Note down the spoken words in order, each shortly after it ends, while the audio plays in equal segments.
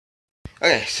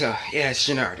Okay, so yeah, it's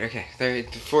Gennard. Okay, the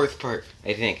fourth part,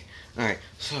 I think. All right,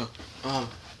 so uh,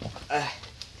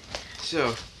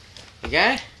 so I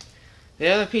got the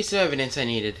other piece of evidence I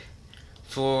needed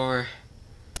for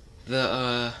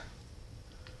the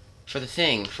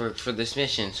thing for this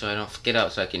mission, so I don't get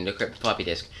out, so I can decrypt the floppy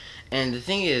disk. And the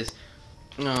thing is,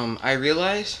 I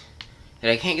realized that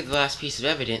I can't get the last piece of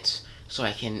evidence, so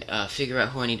I can figure out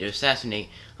who I need to assassinate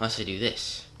unless I do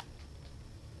this.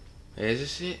 Is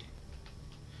this it?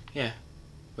 Yeah.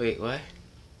 Wait, what?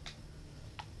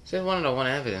 Said one to one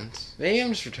evidence. Maybe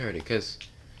I'm just retarded, because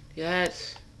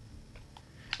that's...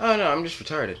 Oh no, I'm just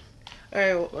retarded.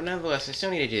 Alright, well, nonetheless, I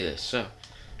still need to do this, so...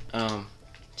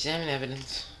 Examine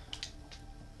evidence.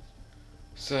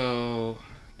 So...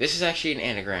 This is actually an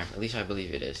anagram, at least I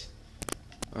believe it is.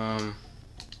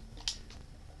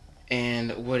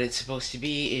 And what it's supposed to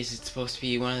be is it's supposed to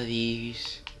be one of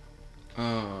these...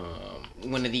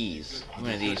 one of these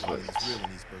words.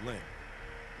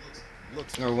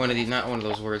 Or one of these, not one of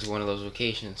those words, one of those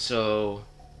locations. So,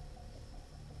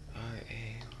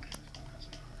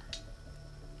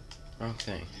 wrong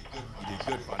thing. You did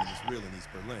good finding this real in East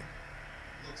Berlin.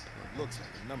 It looks like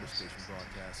a number station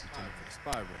broadcast intended for the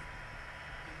spy ring.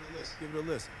 Give it a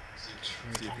listen. See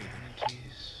if anything.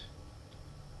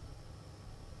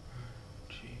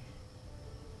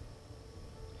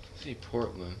 See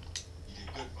Portland.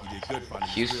 You did good finding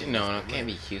Houston? No, it can't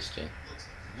be Houston.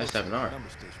 That's up north. Number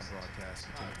station broadcast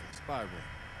intended for the spy ring.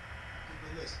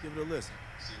 Give it a listen.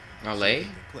 LA?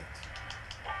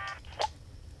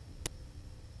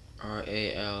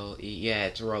 R-A-L-E. Yeah,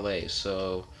 it's Raleigh.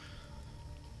 So,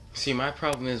 see, my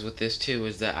problem is with this too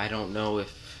is that I don't know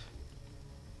if,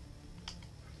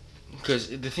 because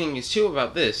the thing is too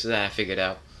about this that I figured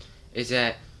out is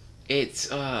that it's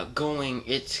going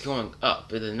up.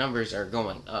 The numbers are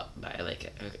going up by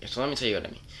like. Okay, so let me tell you what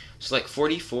I mean. So like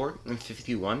 44 and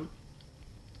 51,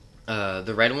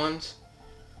 the red ones,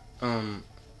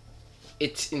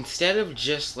 it's instead of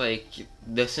just like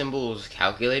the symbols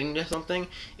calculating to something,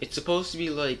 it's supposed to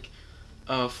be like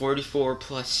 44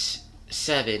 plus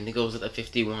 7 it goes with a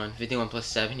 51, 51 plus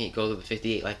 7 it goes with a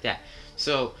 58, like that.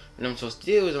 So what I'm supposed to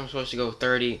do is I'm supposed to go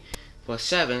 30 plus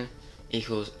 7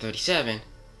 equals 37,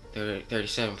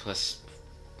 37 plus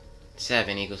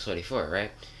 7 equals 44,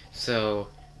 right? So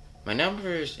my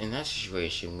numbers in that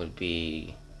situation would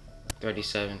be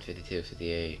 37, 52,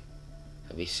 58,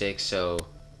 that'd be 6, so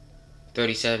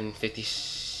 37,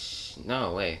 50,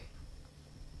 no, wait.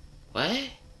 What?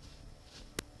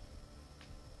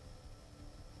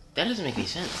 That doesn't make any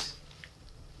sense.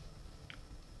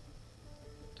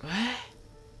 What?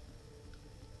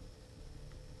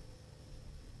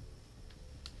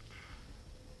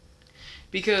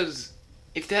 Because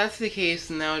if that's the case,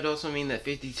 then that would also mean that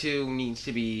 52 needs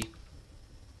to be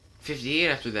 58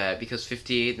 after that, because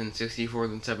 58 then 64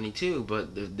 then 72,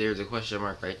 but there's a question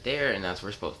mark right there, and that's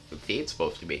where 58 is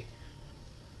supposed to be.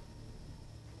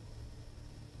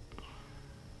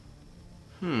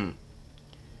 Okay,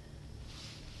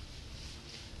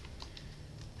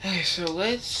 so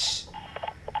let's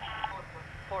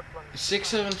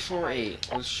 6748.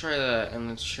 Let's try that, and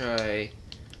let's try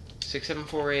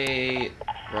 6748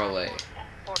 Raleigh.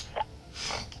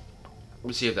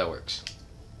 Let's see if that works.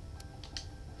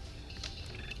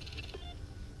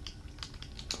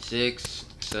 6,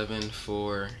 7,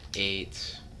 4,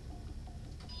 8.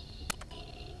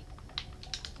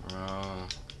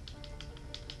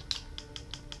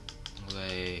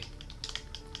 Raleigh.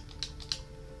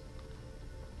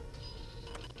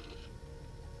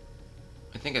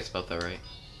 I think I spelled that right.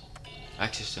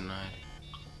 Access denied.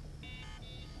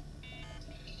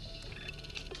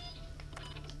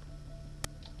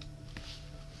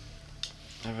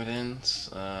 Evidence.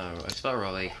 I spelled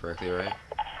Raleigh correctly, right?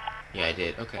 Yeah, I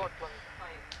did. Okay.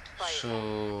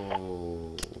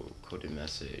 So, coded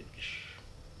message.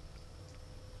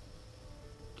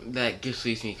 That just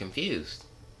leaves me confused.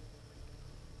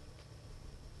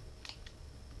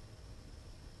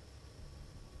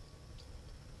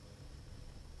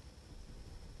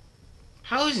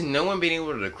 How has no one been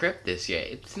able to decrypt this yet?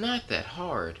 It's not that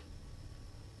hard.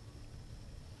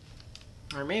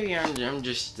 Or maybe I'm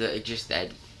just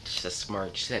that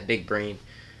smart, just that big brain.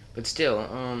 But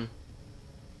still,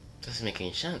 doesn't make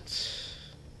any sense.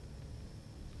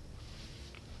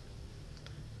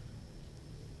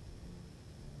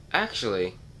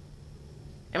 Actually,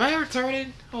 am I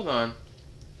retarded? Hold on.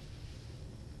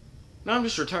 No, I'm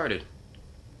just retarded.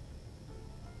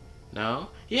 No?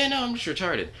 Yeah, no, I'm just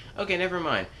retarded. Okay, never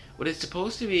mind. What it's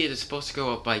supposed to be is it's supposed to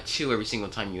go up by 2 every single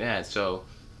time you add. So,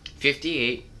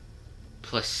 58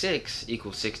 plus 6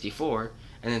 equals 64.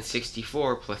 and then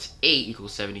 64 plus 8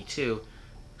 equals 72.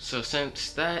 So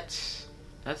since that's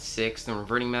 6, then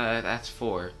reverting back, that's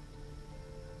 4.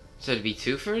 So it'd be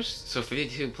 2 first? So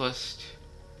 52 plus...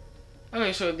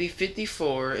 Okay, so it'd be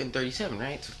 54 and 37,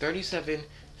 right? So 37,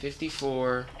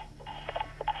 54...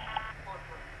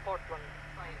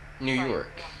 New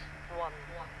York.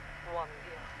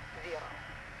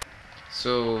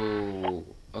 So...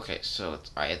 Okay, so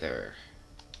it's either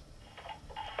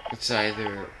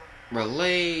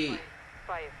relay...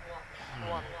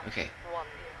 Okay.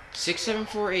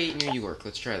 6748 New York.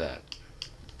 Let's try that.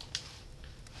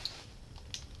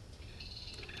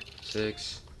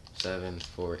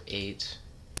 6748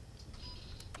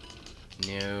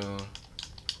 New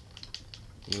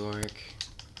York.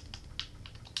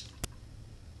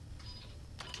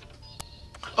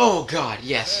 Oh God,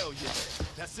 yes. Hell yeah.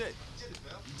 That's it. You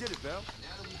did it, Bell.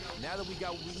 Now that we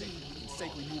got what we need, we can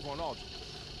safely move on Aldrich.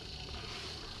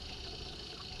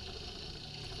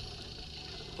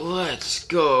 Let's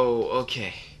go.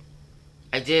 Okay.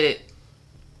 I did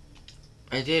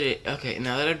it. Okay,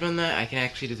 now that I've done that, I can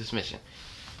actually do this mission.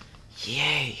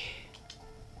 Yay.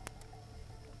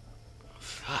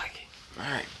 Fuck.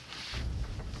 Alright.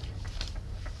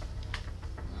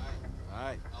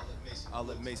 Alright. I'll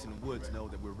let Mason and Woods know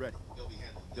that we're ready.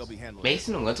 They'll be handling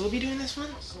Mason and Woods will be doing this one?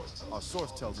 Our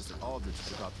source tells us that Aldrich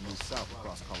is about to move south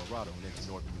across Colorado and into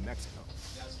northern New Mexico.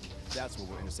 That's where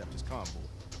we'll intercept his convoy.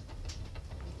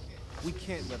 We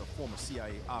can't let a former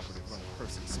CIA operative run a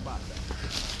person spot back.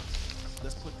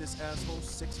 Let's put this asshole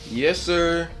 6 feet. Yes,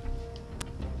 sir.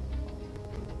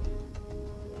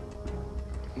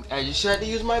 I just tried to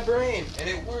use my brain, and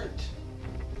it worked.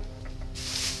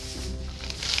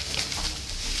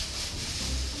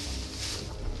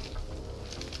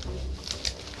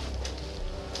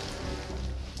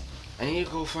 I need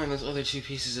to go find those other 2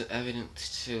 pieces of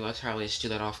evidence too. I'll probably just do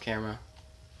that off camera.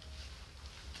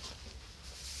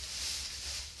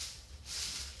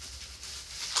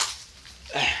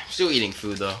 Still eating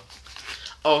food though.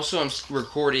 Also, I'm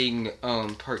recording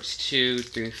parts 2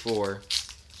 through 4.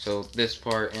 So this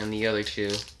part and the other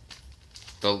 2,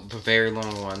 the very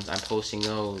long ones, I'm posting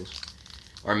those,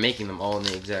 or making them all in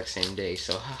the exact same day.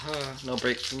 So haha, no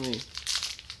breaks for me.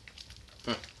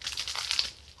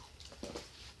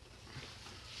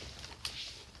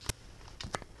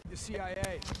 The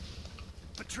CIA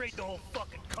betrayed the whole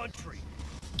fucking country.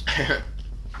 Phoenix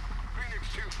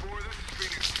 2-4, this is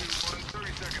Phoenix 2-1,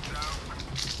 30 seconds out.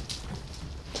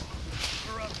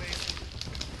 We're up, Mason.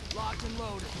 Locked and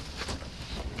loaded.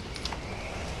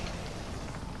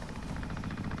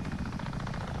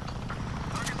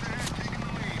 Targets ahead, taking the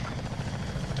lead.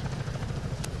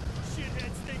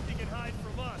 Shitheads think they can hide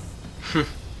from us.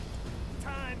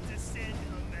 Time to send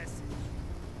a message.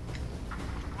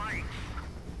 Right.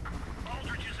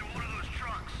 Aldrich is in one of those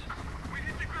trucks. We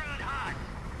hit the ground hot.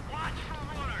 Watch for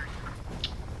runners.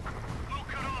 We'll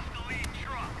cut off the lead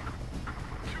truck.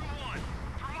 2-1,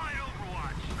 provide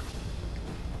overwatch.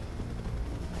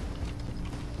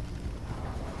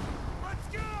 Let's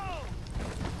go!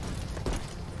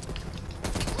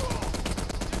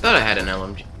 Thought I had an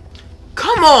LMG.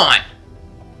 Come on!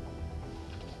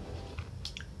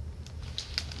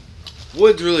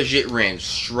 Woods legit ran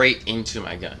straight into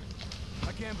my gun.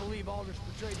 I can't believe Aldrich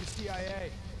betrayed the CIA.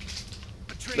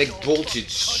 Like, bolted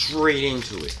straight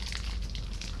into it.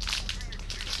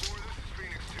 Phoenix 2-4, this is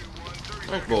Phoenix 2-1,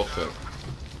 30 Like seconds bullshit. out.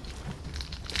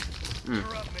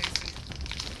 We're up,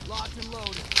 Mason. Locked and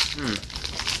loaded.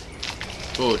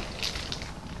 Good.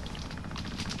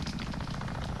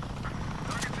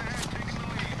 Targets ahead, taking the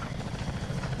lead.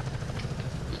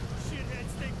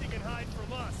 Shitheads think they can hide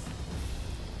from us.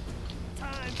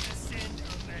 Time to send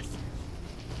a message.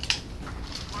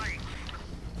 Right.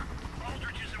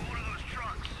 Aldrich is in one of those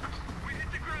trucks. We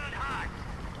hit the ground hot.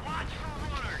 Watch for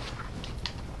runners.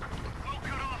 We'll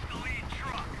cut off the lead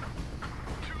truck.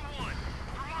 2-1,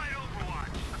 provide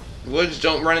overwatch. Woods,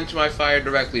 don't run into my fire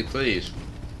directly, please.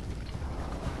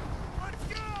 Let's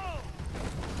go!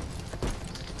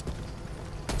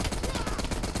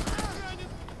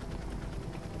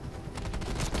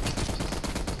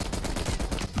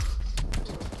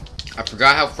 I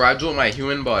forgot how fragile my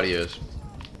human body is.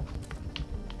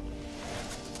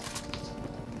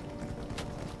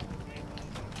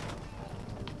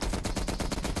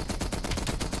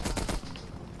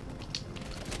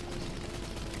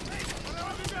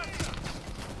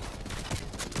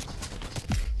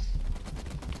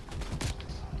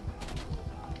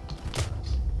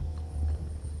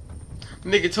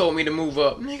 Nigga told me to move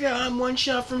up. Nigga, I'm 1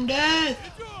 shot from death.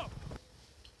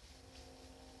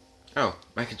 Oh,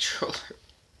 my controller.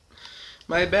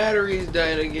 My battery's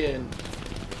died again.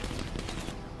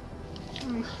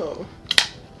 No.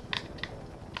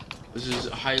 This is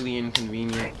highly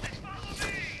inconvenient.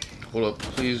 Hold up,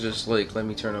 please just like let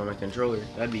me turn on my controller.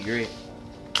 That'd be great.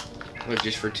 Wait,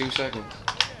 just for 2 seconds.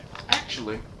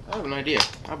 Actually, I have an idea.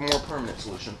 I have a more permanent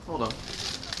solution. Hold on.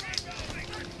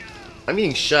 I'm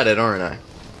being shut at, aren't I?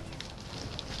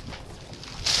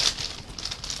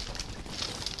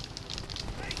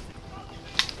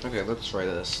 Okay, let's try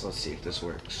this. Let's see if this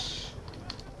works.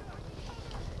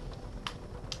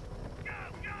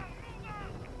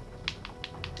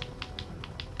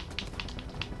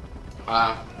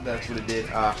 Ah, that's what it did.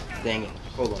 Ah, dang it.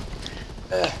 Hold on.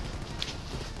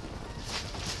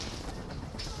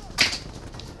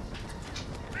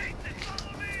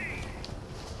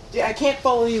 Yeah, I can't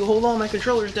follow you. Hold on, my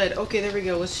controller's dead. Okay, there we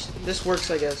go. This works,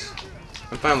 I guess.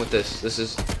 I'm fine with this. This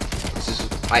is.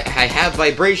 I have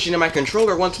vibration in my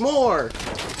controller once more.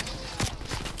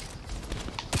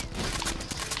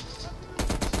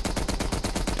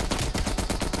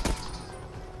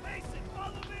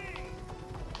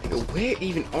 Where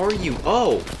even are you?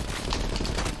 Oh.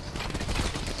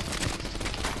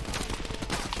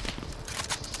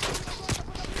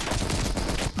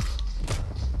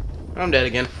 I'm dead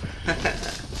again.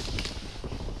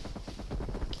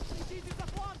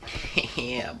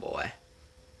 Yeah, boy.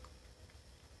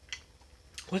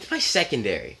 What's my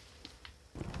secondary?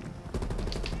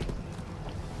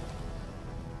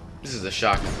 This is a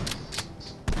shock.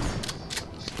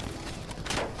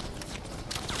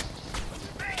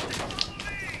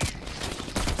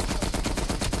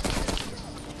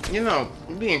 You know,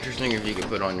 it'd be interesting if you could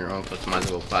put on your own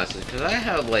customizable classes, because I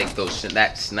have like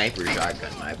that sniper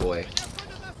shotgun, my boy.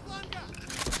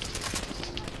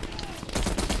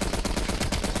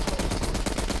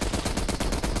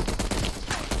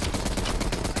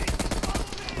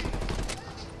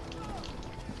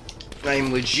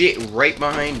 I'm legit right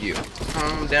behind you.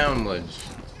 Calm down, Woods.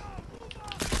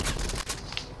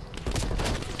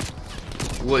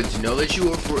 Woods, know that you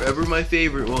are forever my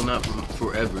favorite. Well, not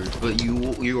forever, but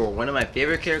you are one of my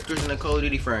favorite characters in the Call of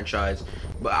Duty franchise.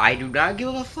 But I do not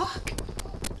give a fuck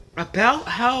about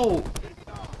how.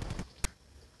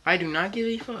 I do not give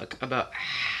a fuck about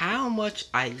how much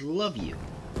I love you.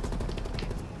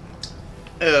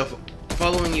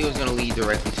 Following you is gonna lead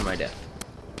directly to my death.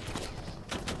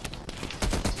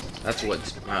 That's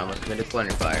Woods. I almost committed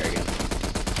friendly fire again.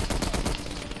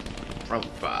 Friendly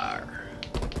fire.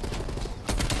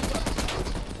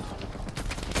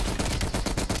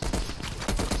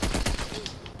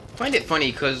 I find it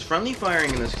funny because friendly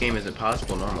firing in this game isn't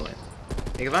possible normally.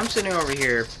 Like if I'm sitting over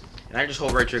here and I just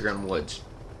hold right trigger on Woods,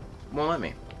 it won't let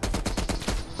me.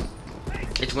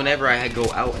 It's whenever I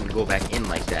go out and go back in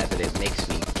like that it makes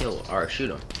me kill or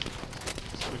shoot him.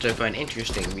 Which I find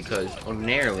interesting because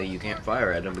ordinarily you can't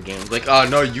fire at him. The game's like, oh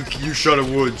no, you shot at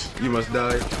Woods, you must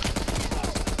die.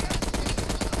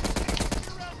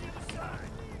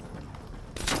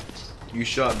 You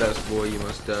shot best boy, you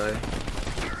must die.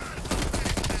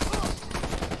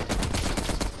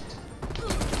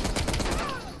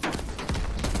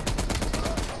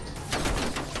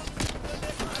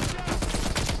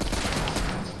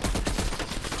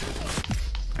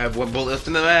 I have 1 bullet left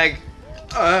in the mag.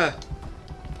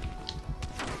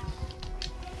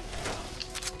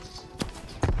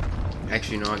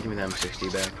 Actually, no, give me that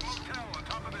M60 back.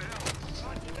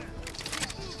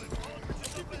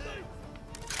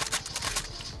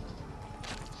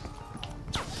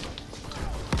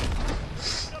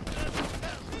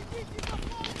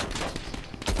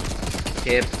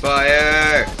 Hip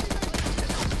fire!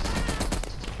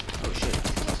 Oh shit.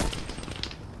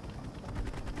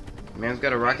 Man's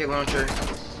got a rocket launcher.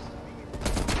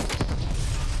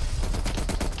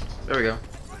 There we go.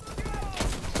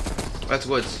 That's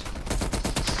Woods.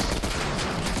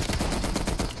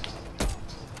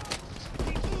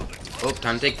 Oh,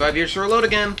 time to take 5 years to reload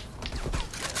again.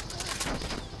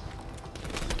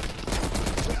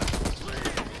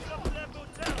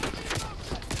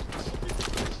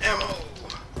 Ammo.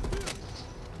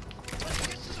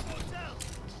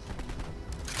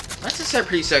 That's a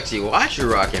pretty sexy watch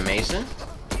you're rocking, Mason.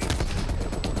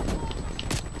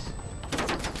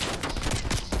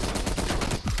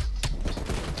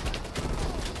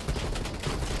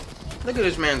 Look at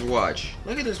this man's watch.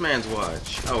 Look at this man's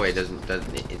watch. Oh wait, doesn't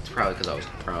it's probably because I was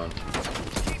prone.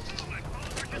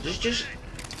 Just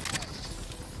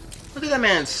look at that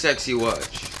man's sexy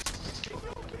watch.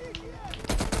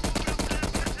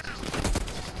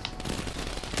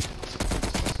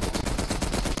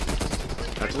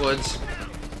 That's Woods.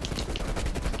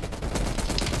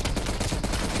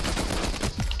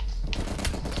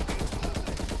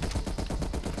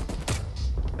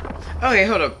 Okay,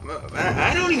 hold up.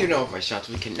 I don't even know if my shots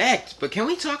would connect, but can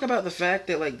we talk about the fact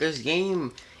that, like, this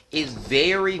game is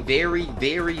very,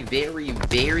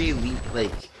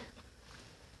 like,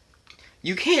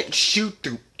 you can't shoot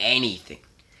through anything.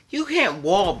 You can't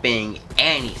wall bang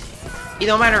anything.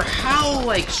 No matter how,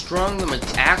 like, strong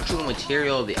the actual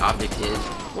material of the object is,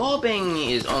 wall banging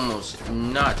is almost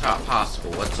not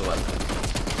possible whatsoever.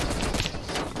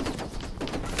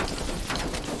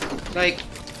 Like,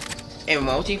 in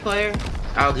multiplayer,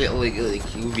 I'll get, like, it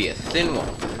would be a thin wall.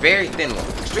 Very thin wall.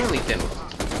 Extremely thin wall.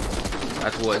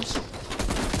 That's woods.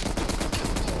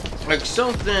 Like,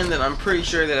 so thin that I'm pretty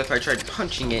sure that if I tried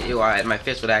punching it, my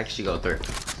fist would actually go through.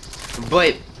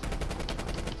 But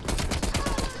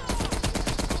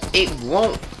it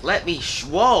won't let me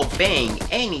wall bang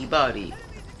anybody.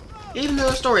 Even though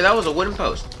the story, that was a wooden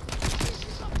post.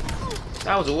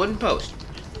 That was a wooden post.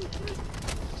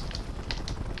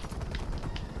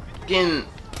 Game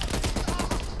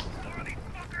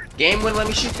wouldn't let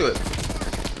me shoot through it.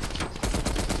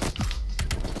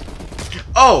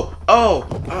 Oh,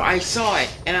 I saw it,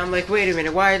 and I'm like, wait a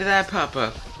minute, why did that pop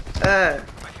up?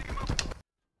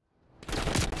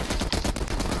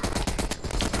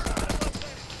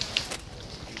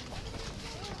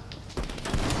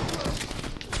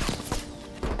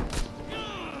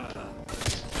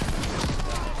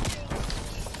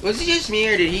 Was it just me,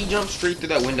 or did he jump straight through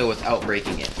that window without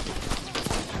breaking it?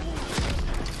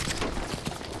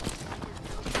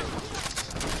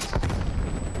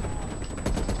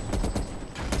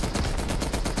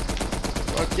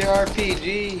 Fuck your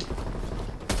RPG.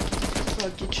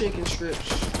 Fuck your chicken strips.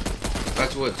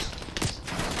 That's woods.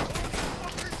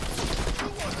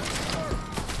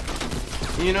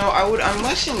 You know, I'm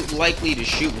less than likely to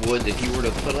shoot wood if you were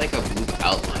to put like a blue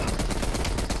outline.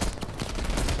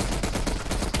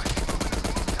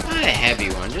 Not a heavy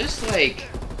one, just like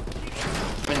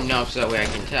enough so that way I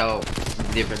can tell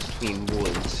the difference between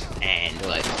woods and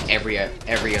like every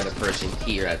other person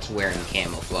here that's wearing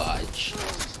camouflage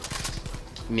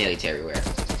military wear.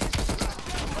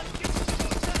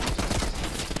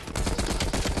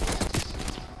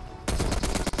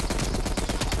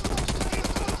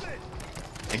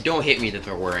 And don't hit me that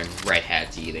they're wearing red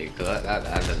hats either, because that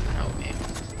doesn't help me.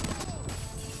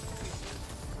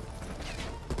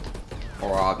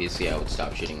 Or obviously I would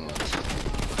stop shooting once.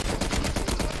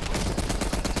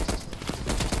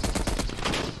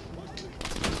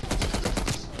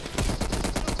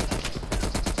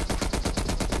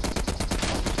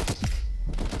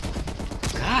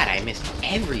 God, I missed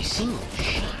every single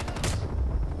shot.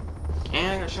 And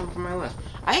I got something for my left.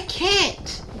 I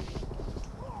can't!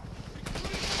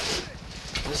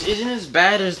 This isn't as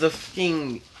bad as the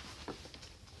fucking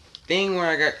thing where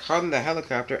I got caught in the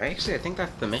helicopter. Actually, I think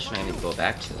that's the mission I need to go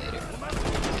back to later.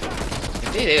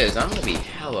 If it is, I'm gonna be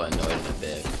hella annoyed in a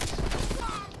bit.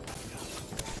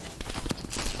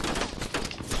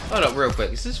 Hold up real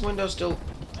quick. Is this window still...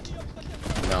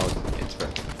 No, it's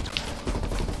broken.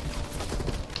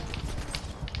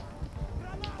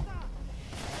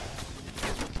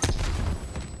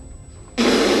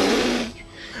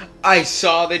 I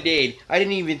saw the nade. I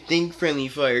didn't even think friendly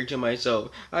fire to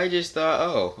myself. I just thought,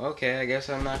 oh, okay, I guess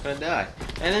I'm not gonna die.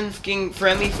 And then fucking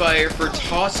friendly fire for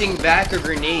tossing back a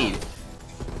grenade.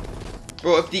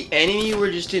 Bro, if the enemy were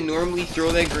just to normally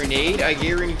throw that grenade, I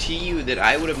guarantee you that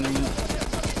I would have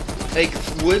moved. Like,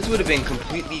 Woods would have been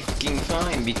completely fucking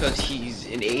fine because he's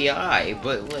an AI,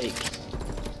 but like...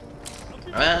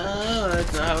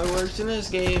 that's not how it works in this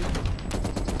game.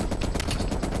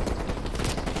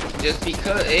 Just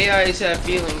because AIs have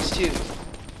feelings too.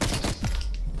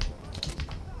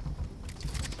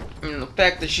 And the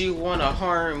fact that you want to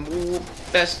harm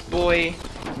best boy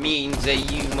means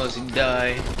that you must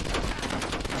die.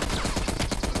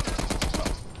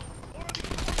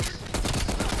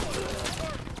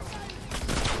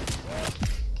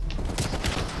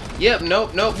 Yep,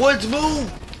 nope, Woods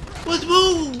move! Woods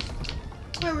move!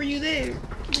 Why were you there?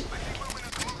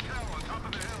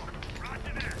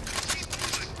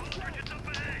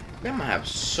 I'm gonna have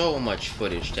so much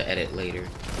footage to edit later.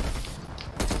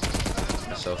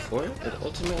 So for it, but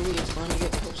ultimately it's going to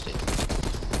get posted.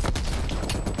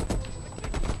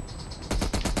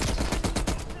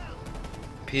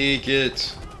 Peek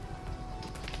it.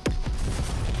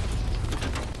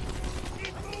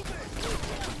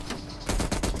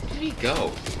 Where did he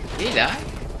go? Did he die?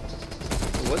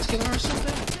 What's killing or something?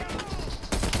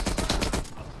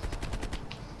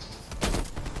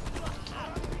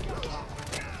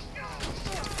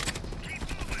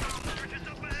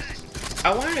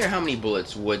 I wonder how many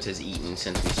bullets Woods has eaten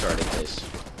since we started this.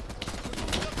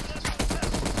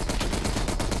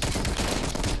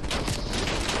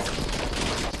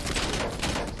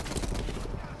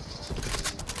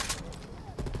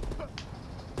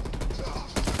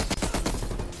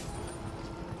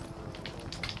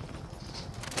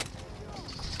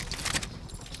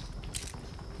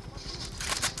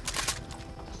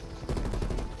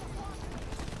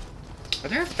 Are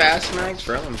there fast mags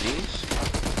for LMGs?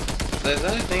 Is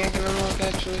that a thing I can unlock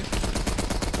actually?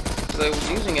 Because I was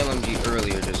using LMG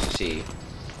earlier just to see.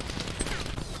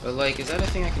 But like, is that a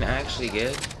thing I can actually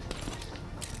get?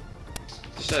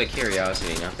 Just out of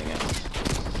curiosity, nothing else.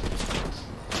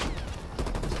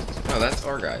 Oh, that's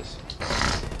our guys.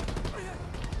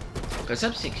 Because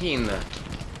I'm seeing the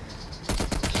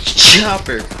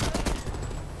chopper.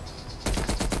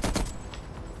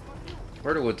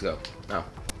 Where do woods go? Oh.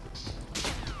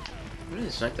 Where did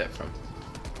they snipe that from?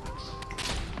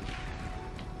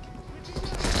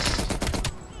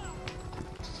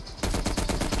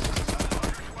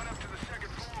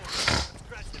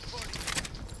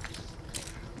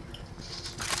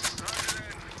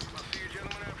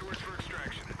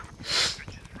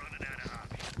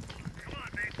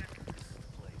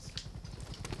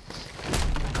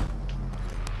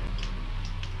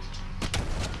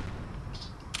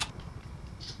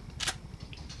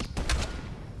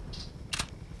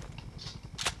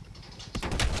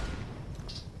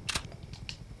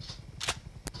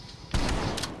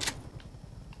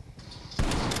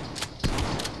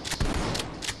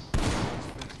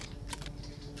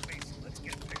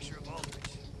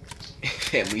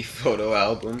 Family photo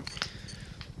album.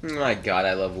 Oh my god,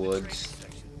 I love woods.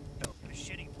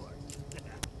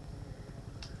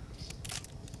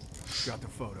 Got the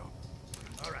photo.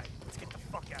 Alright, let's get the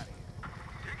fuck out of here.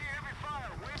 Taking heavy fire,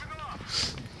 waving off.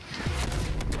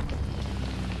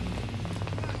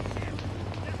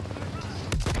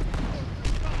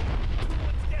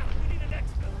 One's down. We need an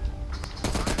exfil.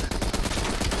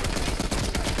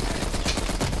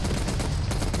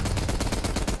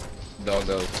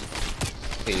 Doggo.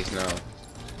 Please, no.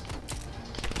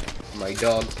 My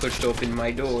dog pushed open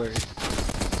my door.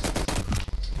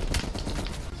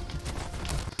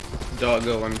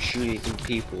 Doggo, I'm shooting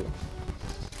people.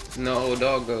 No,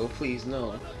 doggo, please,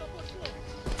 no.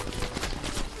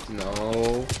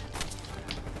 No.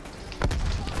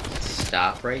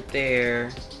 Stop right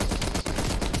there.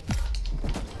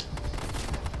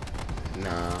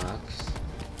 Knox.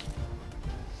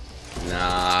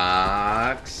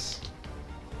 Knox.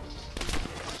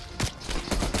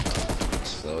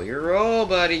 Slow your roll,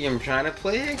 buddy. I'm trying to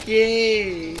play a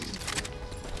game.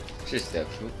 Just a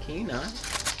can not.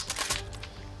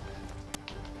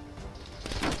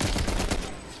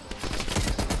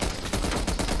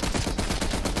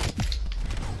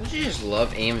 Don't you just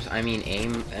love aims? I mean,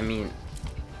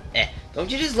 Don't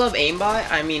you just love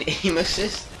aimbot? I mean, aim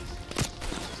assist?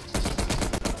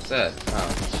 What's that?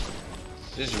 Oh.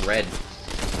 Just red.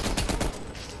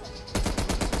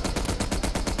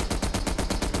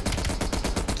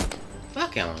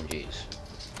 Fuck LMGs.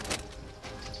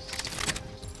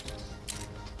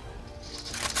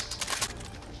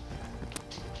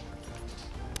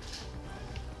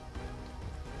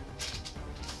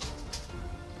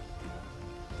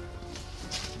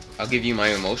 I'll give you my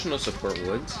emotional support,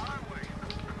 Woods.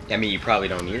 I mean, you probably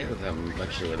don't need it with how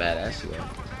much of a badass you are.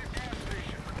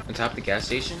 On top of the gas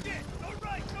station?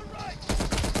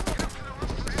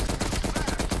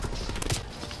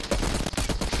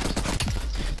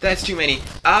 That's too many.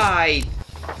 I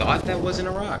thought that wasn't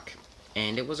a rock.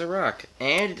 And it was a rock.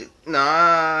 And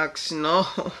Knox, no.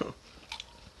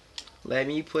 Let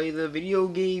me play the video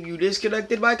game. You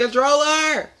disconnected my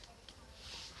controller!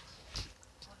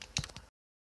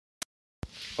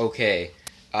 Okay,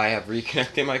 I have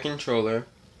reconnected my controller.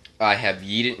 I have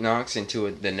yeeted Knox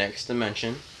into the next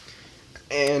dimension.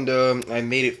 And I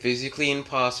made it physically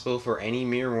impossible for any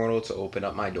mere mortal to open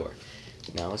up my door.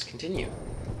 Now let's continue.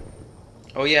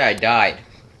 Oh yeah, I died.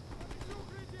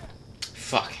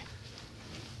 Fuck.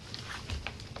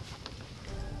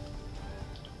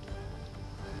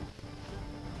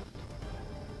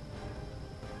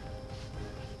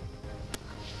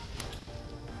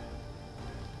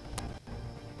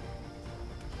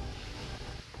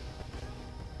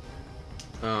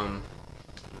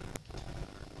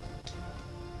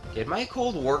 Did my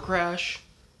Cold War crash?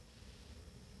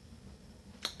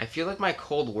 I feel like my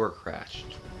Cold War crashed.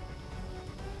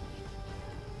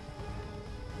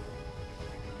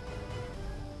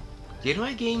 Did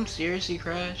my game seriously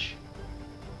crash?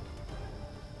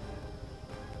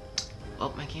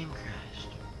 Oh, my game crashed.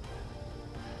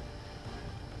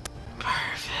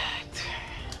 Perfect.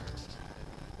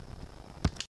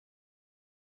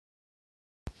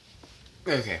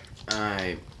 Okay,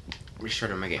 I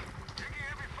restarted my game.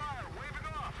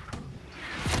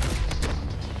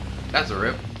 That's a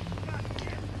rip.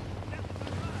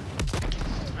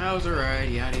 That was alright,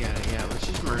 yada yada yada. Let's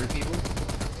just murder people.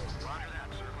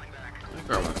 That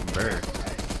car went bear.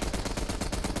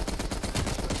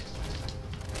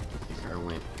 That car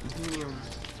went.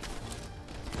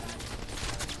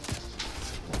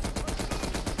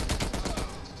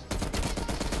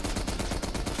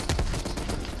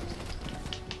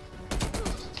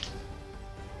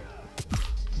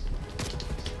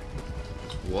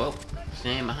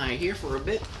 kind of here for a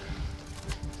bit.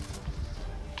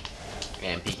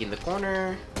 And peek in the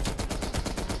corner.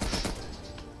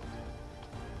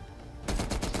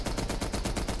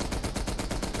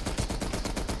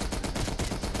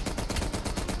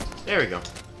 There we go.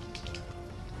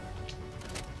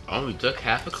 Only took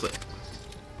half a clip.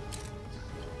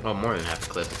 Well, more than half a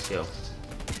clip, but still.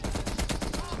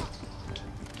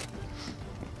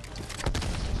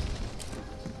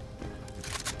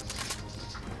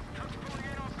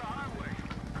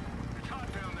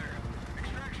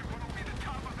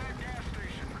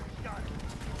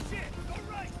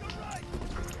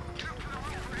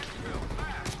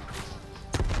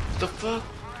 The fuck?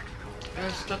 I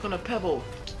got stuck on a pebble.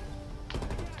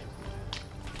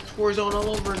 It's Warzone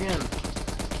all over again.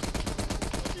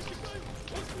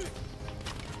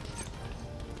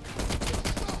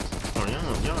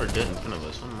 Oh, y'all are dead in front of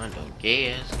us. What am I doing?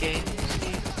 Gas.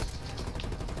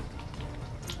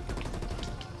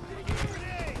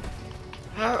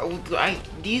 How?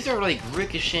 These are like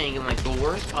ricocheting in like the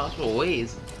worst possible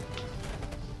ways.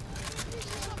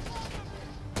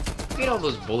 Look at all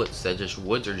those bullets that just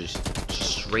woods are just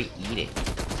straight eating.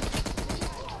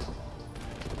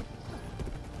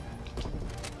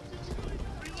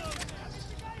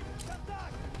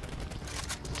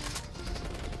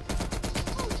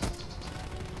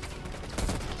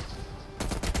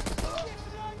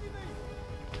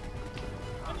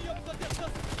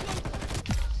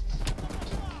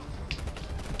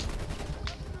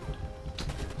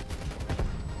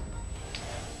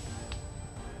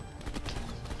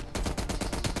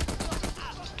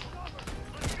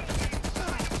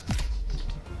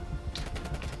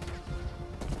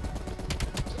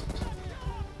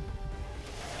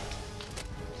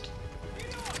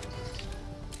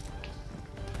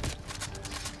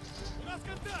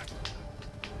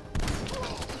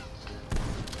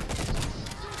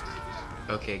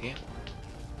 Okay, again.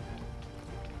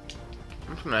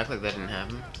 I'm just gonna act like that didn't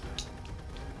happen.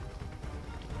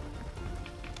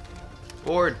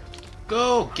 Ford,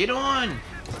 go! Get on!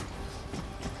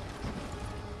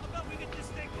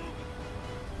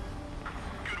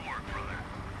 Good work, brother.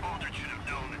 Aldrich should have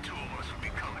known the two of us would be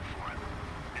coming for him.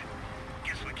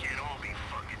 Guess we can't all be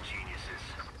fucking geniuses.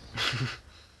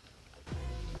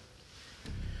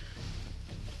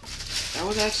 That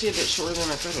was actually a bit shorter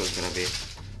than I thought it was gonna be.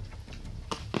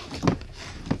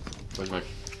 Where's my...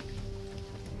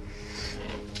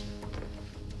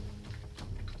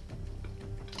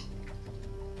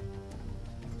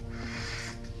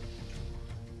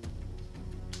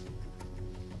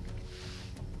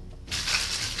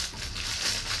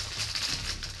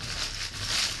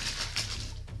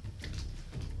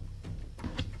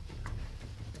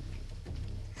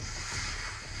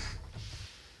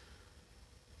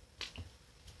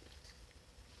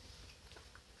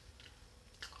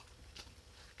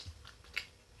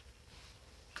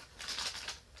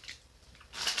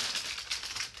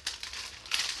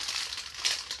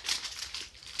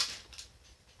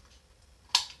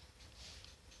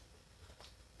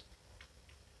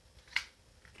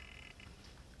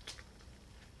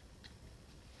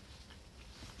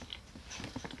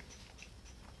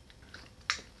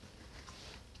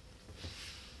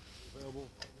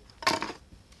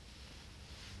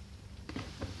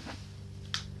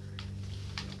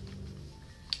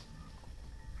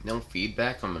 No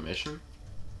feedback on the mission?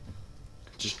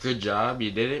 Just good job,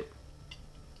 you did it?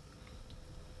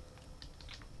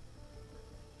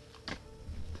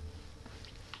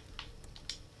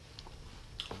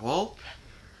 Well,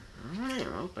 alright,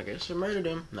 well, I guess I murdered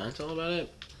him. That's all about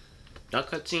it. No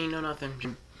cutscene, no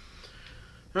nothing.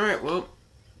 Alright, well.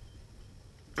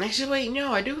 Actually, wait,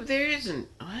 no, I do, there isn't.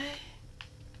 What?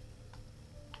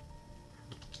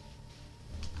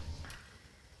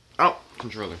 Oh,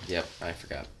 controller. Yep, I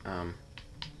forgot.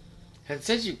 It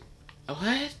says you...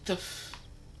 What the f...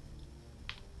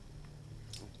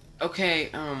 Okay,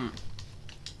 I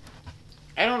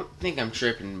don't think I'm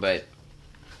tripping, but...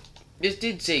 This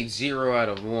did say 0 out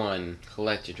of 1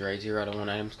 collected, right? 0 out of 1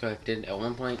 items collected at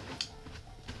one point.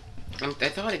 I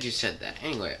thought it just said that.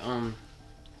 Anyway,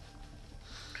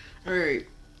 alright.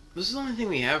 This is the only thing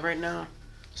we have right now.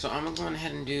 So I'm gonna go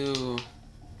ahead and do...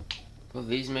 both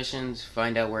these missions,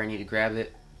 find out where I need to grab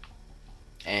it,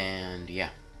 and yeah,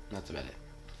 that's about it.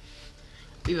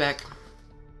 Be back.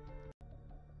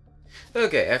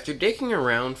 Okay, after digging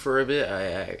around for a bit,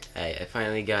 I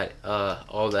finally got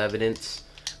all the evidence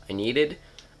I needed.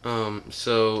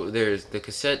 So there's the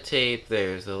cassette tape,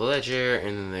 there's the ledger,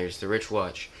 and then there's the Rich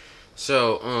watch.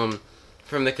 So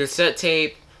from the cassette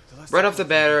tape, right off the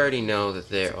bat, I already know that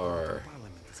there are.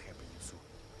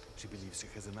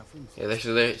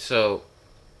 Yeah, so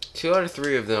 2 out of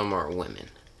 3 of them are women.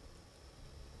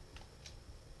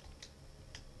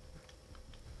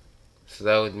 So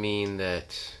that would mean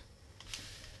that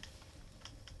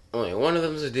only one of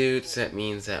them's a dude, so that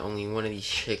means that only one of these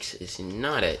chicks is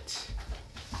not it.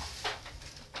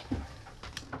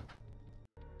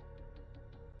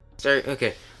 Sorry,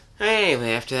 okay.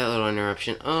 Anyway, after that little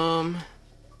interruption,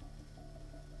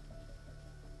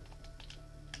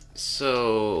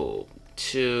 so,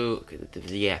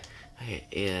 yeah, okay,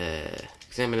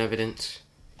 examine evidence,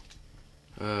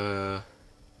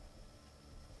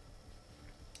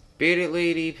 bearded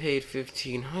lady paid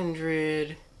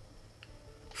 1,500,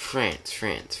 France,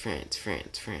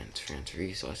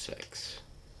 resource sex,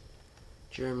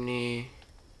 Germany,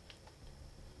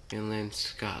 Finland,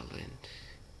 Scotland,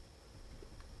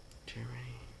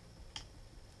 Germany,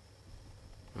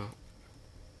 oh,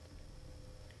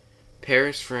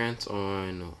 Paris, France,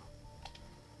 no,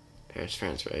 Paris,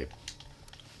 France, right?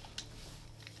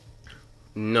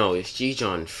 No, it's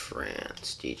Dijon,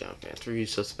 France, three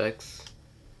suspects.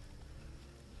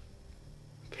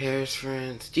 Paris,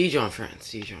 France, Dijon,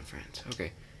 France,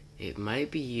 okay, it might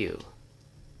be you.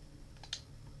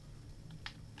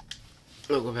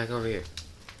 I'll go back over here.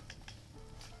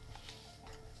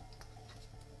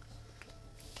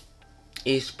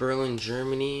 East Berlin,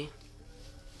 Germany.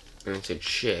 And it's a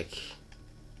chick.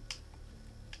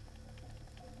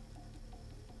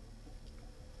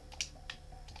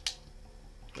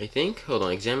 I think. Hold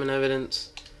on. Examine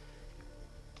evidence.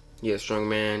 Yeah, strong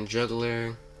man,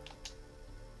 juggler.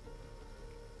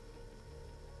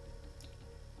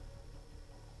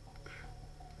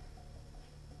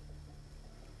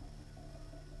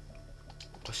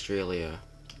 Australia.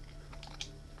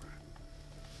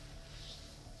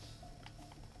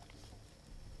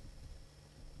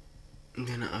 And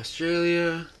then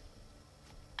Australia.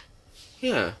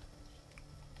 Yeah.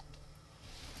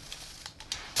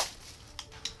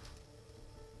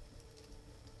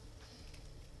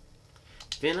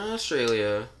 Vienna,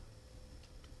 Australia.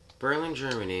 Berlin,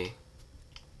 Germany.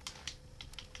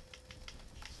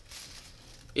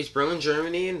 East Berlin,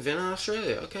 Germany, and Vienna,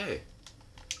 Australia. Okay.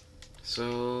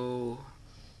 So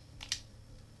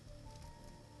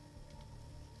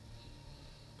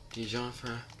Dijon,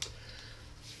 France.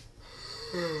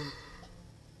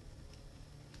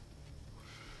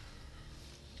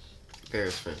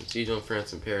 Paris, France. Dijon,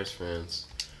 France, and Paris, France.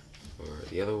 Or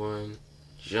the other one.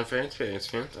 Dijon, France, Paris,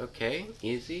 France. Okay,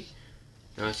 easy.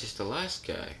 Now it's just the last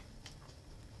guy.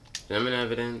 Examine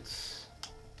evidence.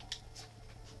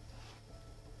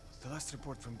 The last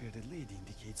report from Bearded Lady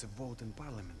indicates a vote in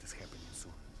Parliament is happening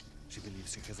soon. She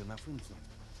believes she has enough influence.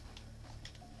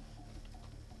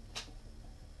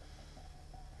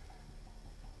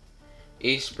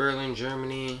 East Berlin,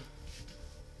 Germany.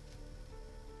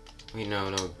 Wait,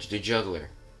 no, the juggler.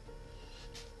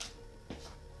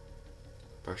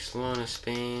 Barcelona,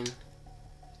 Spain.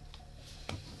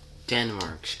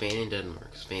 Denmark, Spain and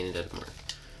Denmark.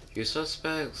 Few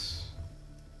suspects.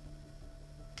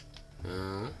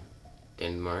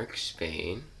 Denmark,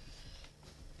 Spain.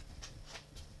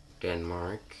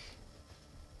 Denmark.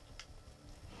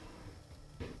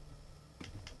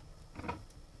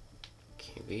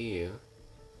 Can't be you.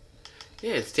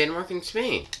 Yeah, it's Denmark and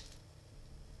Spain.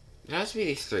 It has to be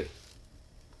these three.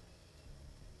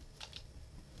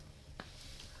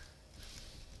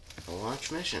 A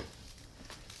launch mission.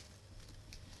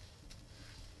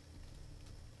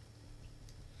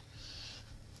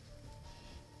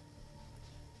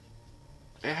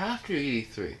 It has to be these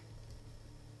three.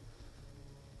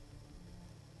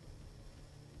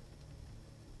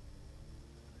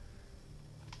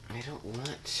 I don't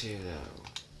want to though.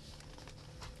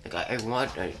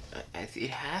 Like it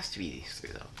has to be these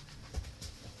three though.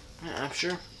 I'm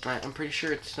sure. I'm pretty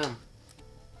sure it's them.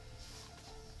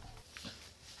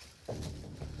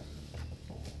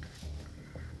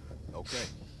 Okay.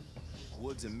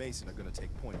 Woods and Mason are gonna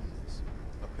take point on this.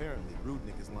 Apparently,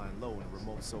 Rudnick is lying low in a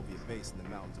remote Soviet base in the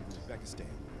mountains of Uzbekistan.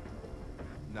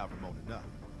 Not remote enough.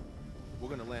 We're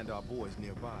gonna land our boys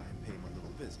nearby and pay him a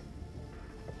little visit.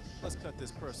 Let's cut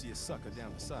this Perseus sucker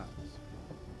down to size.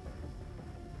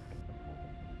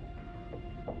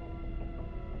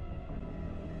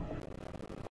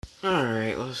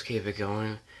 Alright, let's keep it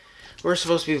going. We're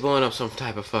supposed to be blowing up some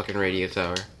type of fucking radio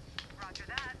tower. Roger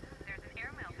that. There's an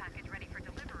airmail package ready for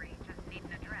delivery. Just need an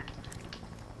address.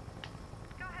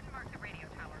 Go ahead and mark the radio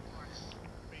tower for us.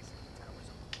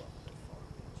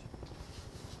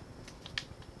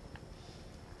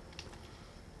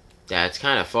 That's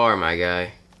kind of far, my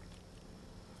guy.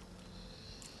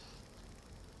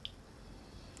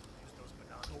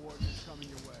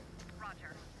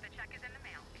 Roger. The check is in the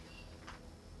mail.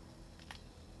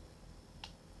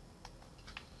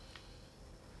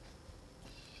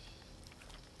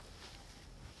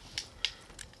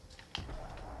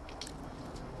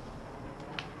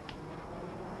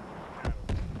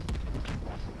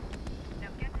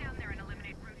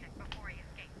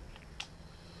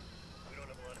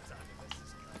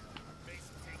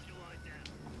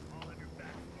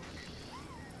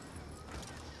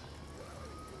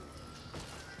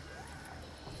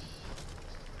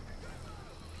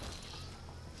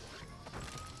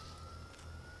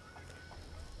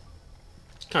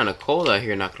 Kind of cold out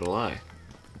here, not gonna lie.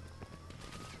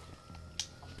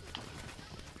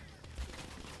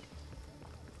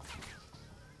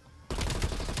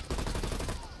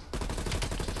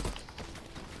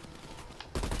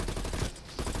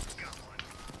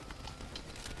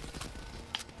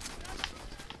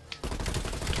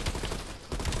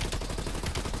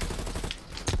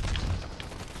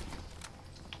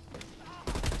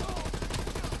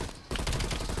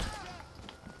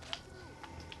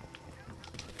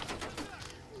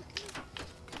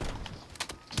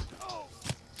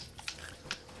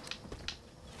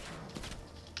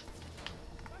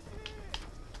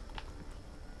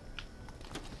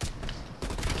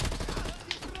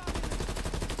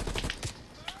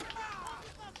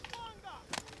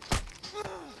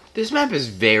 This map is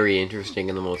very interesting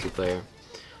in the multiplayer.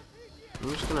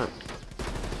 I'm just gonna...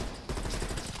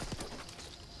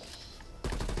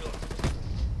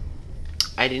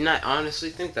 I did not honestly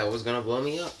think that was gonna blow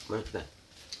me up like that.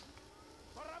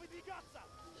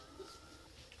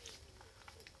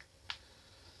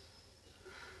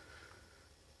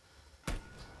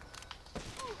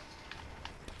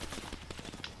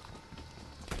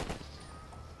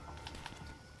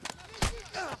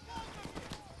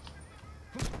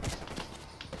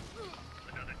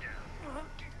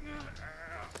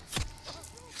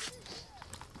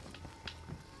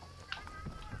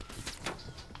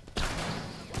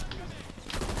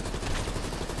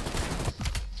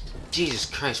 Jesus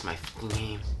Christ, my fucking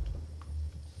game.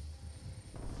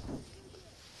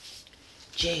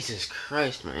 Jesus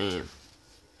Christ, my aim.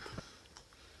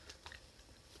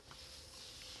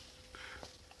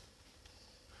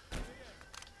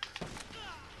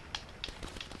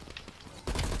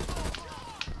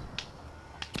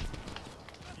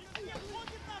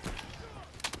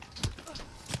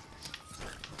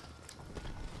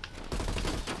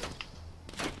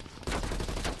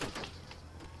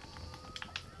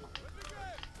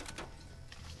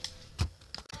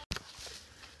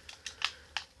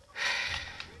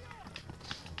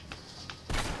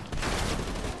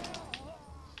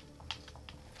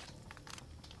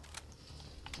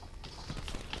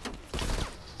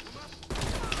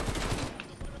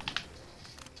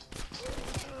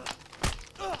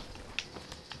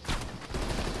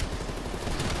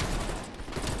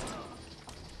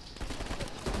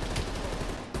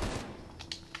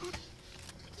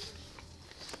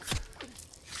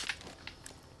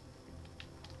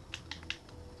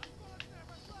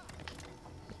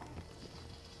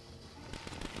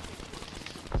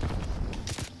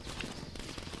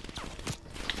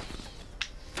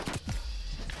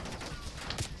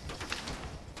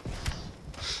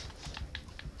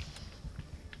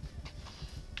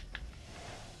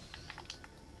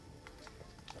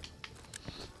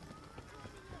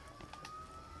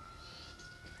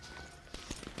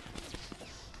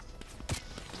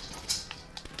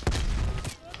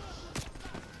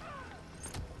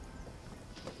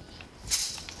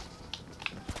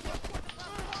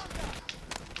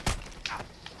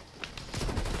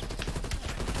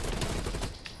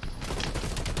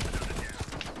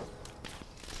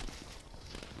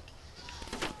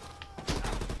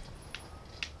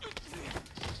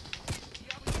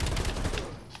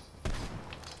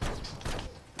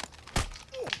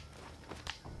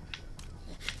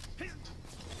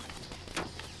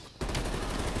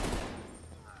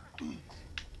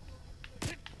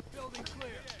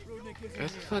 Where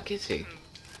the fuck is he?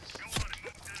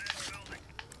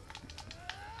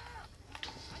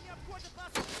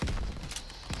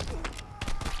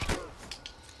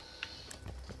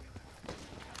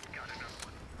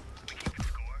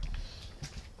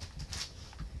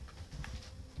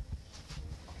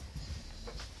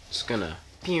 Just gonna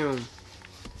pew.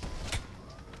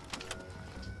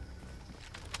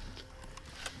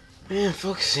 Man,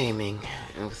 focus aiming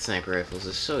with sniper rifles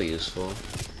is so useful.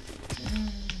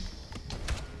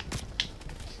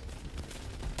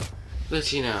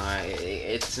 But you know,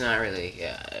 it's not really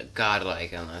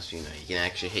godlike unless, you know, you can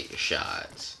actually hit your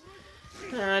shots.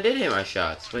 I did hit my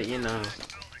shots, but you know,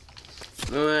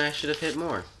 I should have hit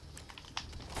more.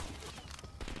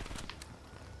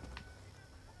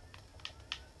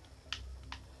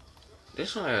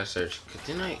 This one I gotta search.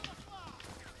 Didn't I?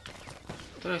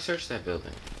 Did I search that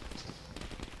building?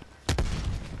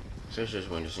 Search this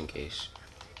one just in case.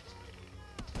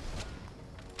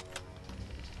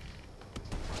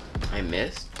 I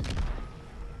missed.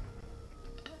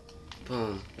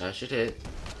 Boom, that should hit.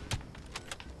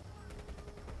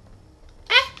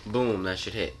 Boom, that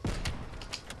should hit.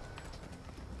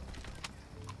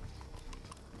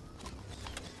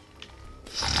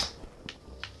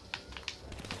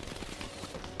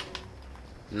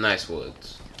 Nice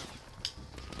woods.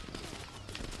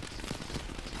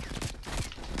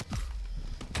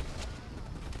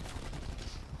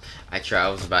 I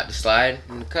was about to slide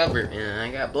in the cover and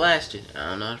I got blasted. I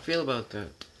don't know how to feel about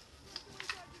that.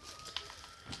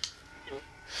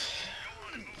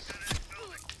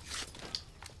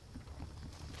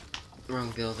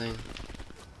 Wrong building.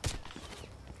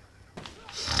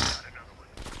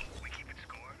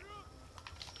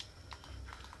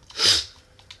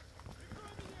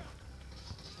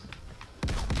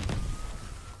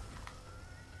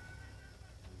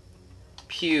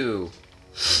 Pew.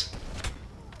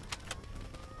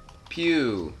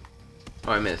 Pew.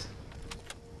 Oh, I missed.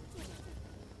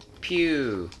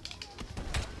 Pew.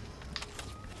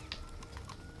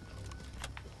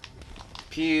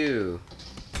 Pew.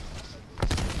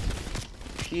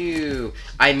 Pew.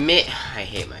 I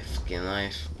hate my fucking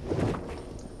life.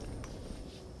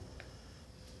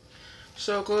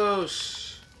 So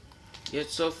close. Yet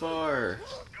so far.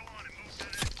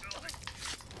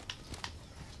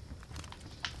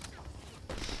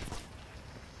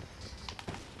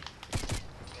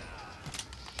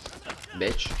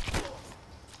 Bitch.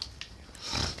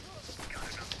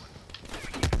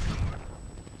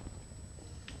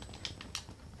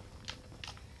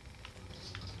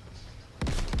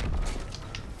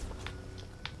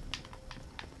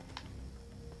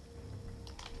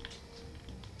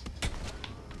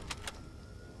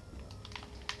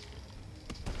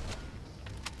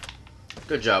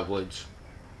 Good job, Woods.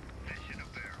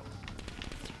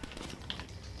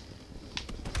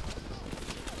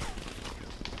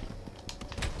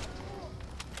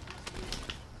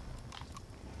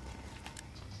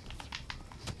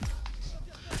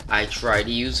 I tried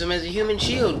to use him as a human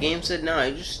shield. Game said, no,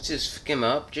 just fuck him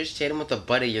up. Just hit him with the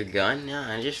butt of your gun.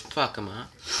 Nah, just fuck him up.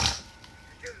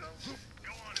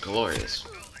 Glorious.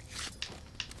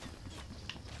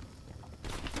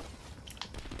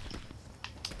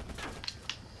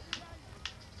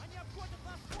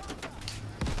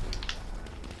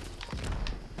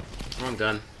 Wrong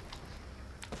gun.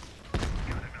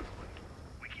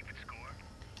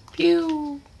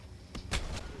 Pew.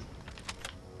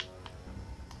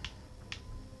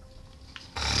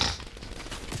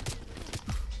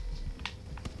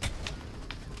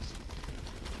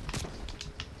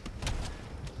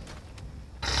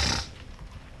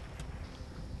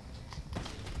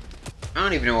 I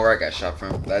don't even know where I got shot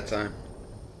from that time.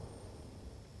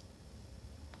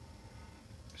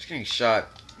 Just getting shot.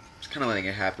 Just kind of letting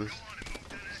it happen.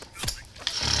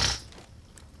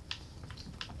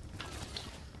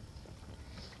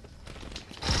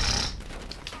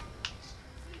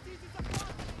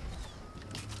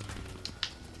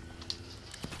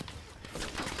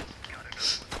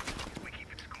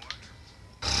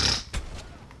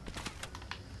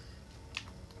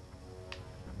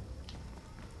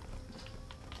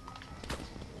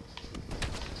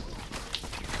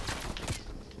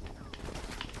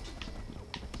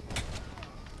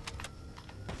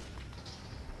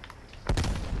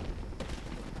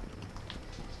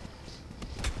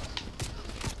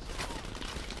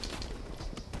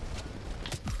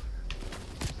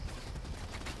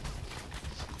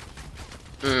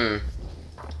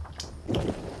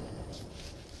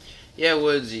 Yeah,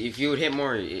 Woods, if you would hit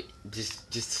more,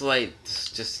 just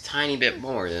a tiny bit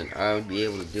more, then I would be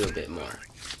able to do a bit more.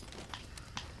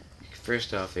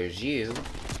 First off, there's you.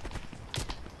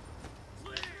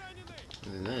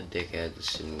 There's another dickhead just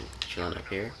sitting, chilling up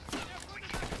here.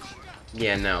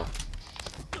 Yeah, no.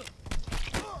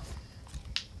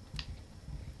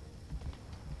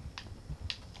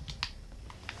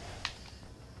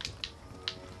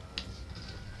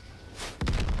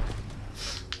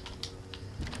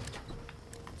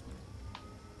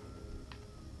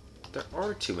 There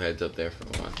are two heads up there for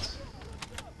once.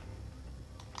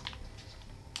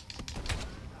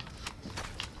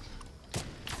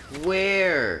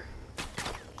 Where?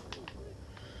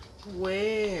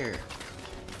 Where?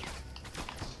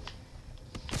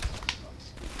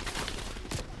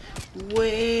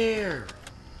 Where?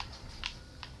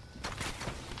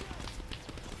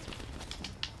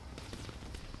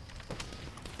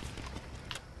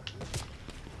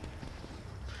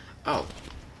 Oh.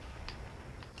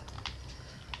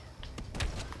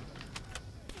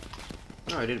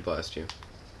 Oh, I did blast you.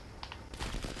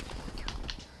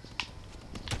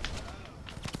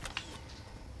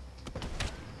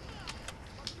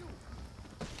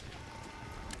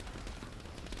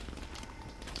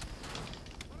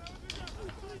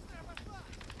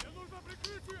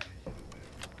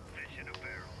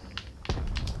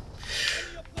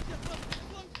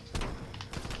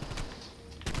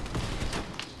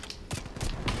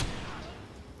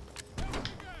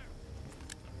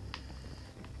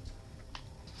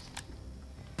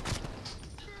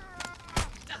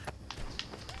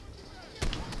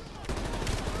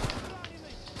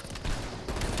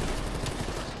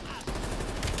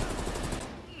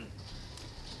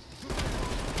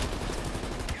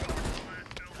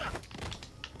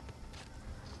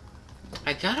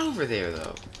 I got over there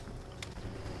though.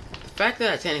 The fact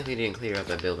that I technically didn't clear out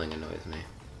that building annoys me.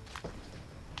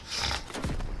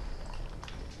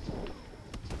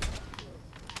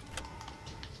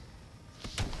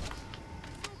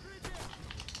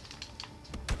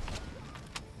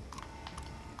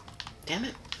 Damn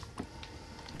it.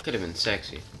 Could have been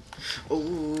sexy.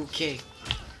 Okay.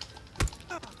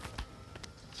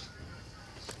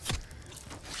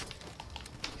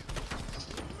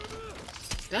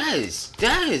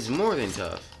 That is more than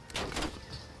tough.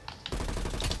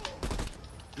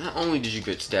 Not only did you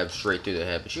get stabbed straight through the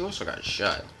head, but you also got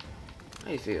shot. How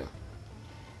do you feel?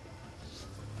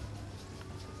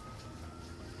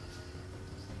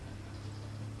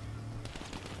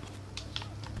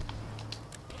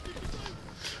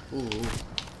 Ooh.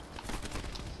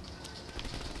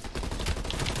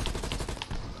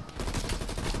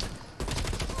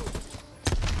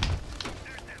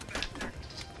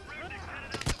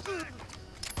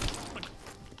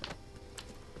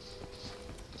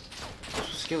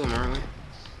 Let's kill him, aren't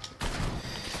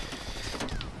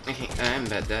we? Okay, I'm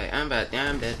about to die. I'm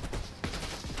dead.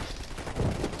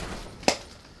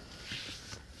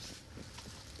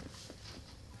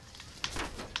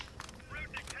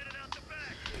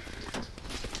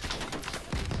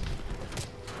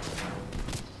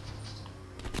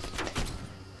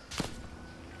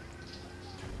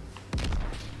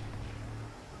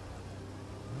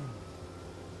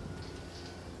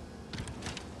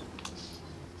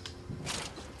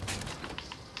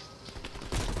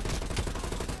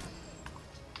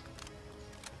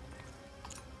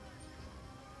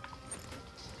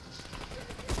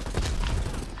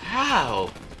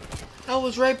 How? I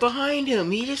was right behind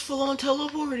him. He just full on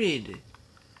teleported.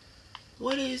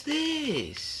 What is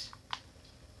this?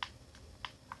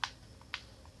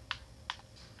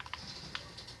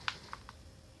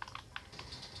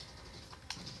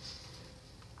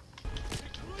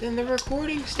 Then the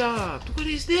recording stopped. What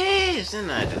is this?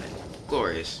 And I died.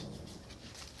 Glorious.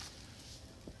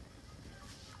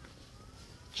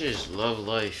 Just love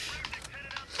life.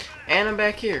 And I'm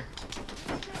back here.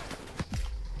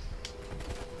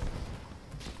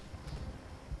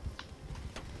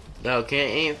 Y'all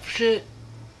can't aim for shit.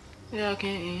 Y'all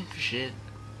can't aim for shit.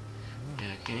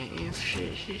 Y'all can't aim for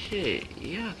shit.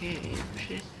 Y'all can't aim for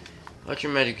shit. Watch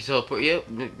your magically teleport. Yep,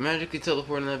 magically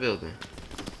teleport in that building.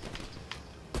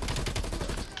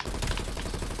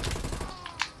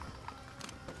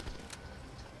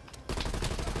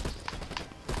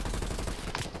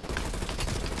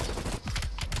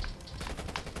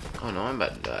 Oh no, I'm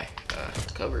about to die.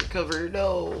 Cover,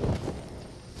 no.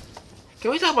 Can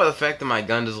we talk about the fact that my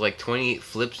gun does like 28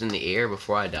 flips in the air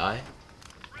before I die?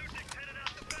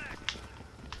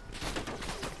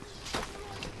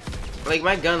 Like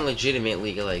my gun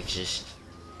legitimately like just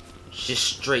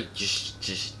straight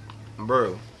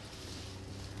bro.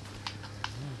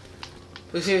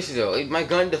 But seriously though, like, my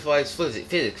gun defies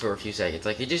physics for a few seconds.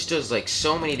 Like it just does like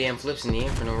so many damn flips in the air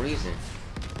for no reason.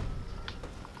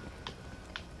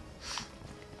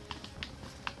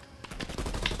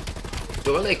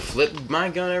 Do I like flip my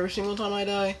gun every single time I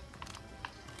die?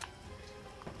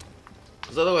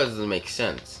 Because otherwise it doesn't make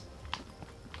sense.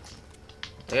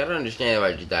 Like I don't understand if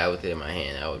I just die with it in my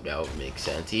hand. That would make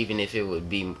sense, even if it would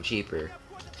be cheaper.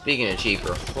 Speaking of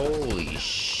cheaper, holy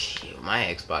shit, my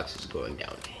Xbox is going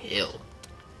downhill.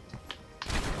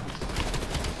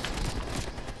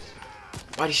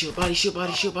 Body shield, body shield,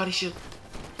 body shield, body shield.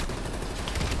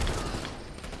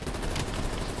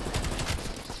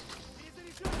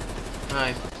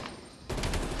 Hi.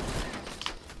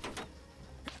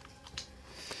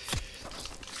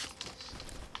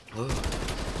 Ooh.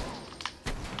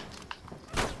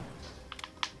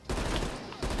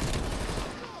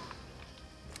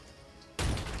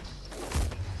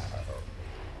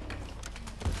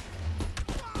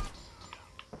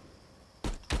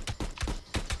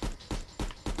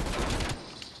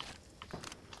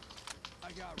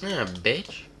 Yeah,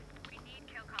 bitch. We need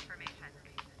kill confirmation.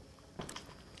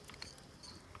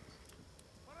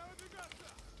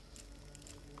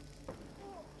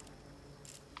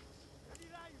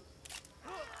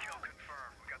 Kill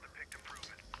confirmed. We got the pic to prove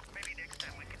it. Maybe next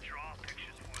time we can draw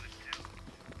pictures for this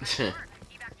too.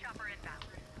 Evac chopper inbound.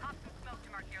 Pop some smoke to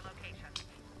mark your location.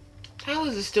 How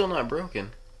is it still not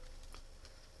broken?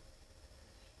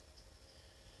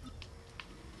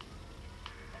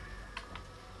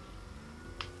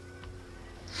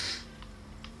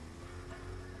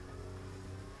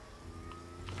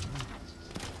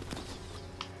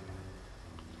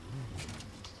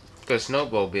 A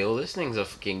snowmobile. This thing's a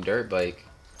fucking dirt bike.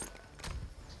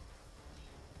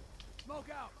 Smoke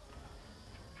out.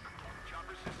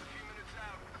 Chopper's just a few minutes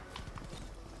out.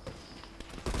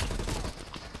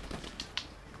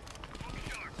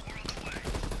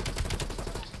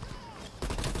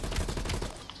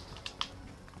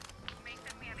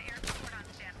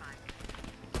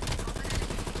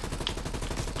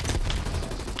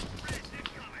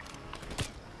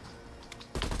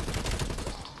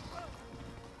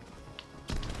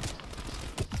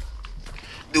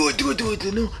 Do it, do it, do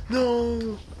it. No,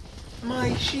 no.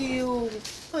 My shield.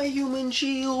 My human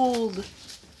shield.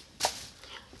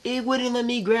 It wouldn't let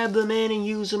me grab the man and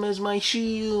use him as my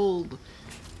shield.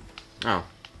 Oh.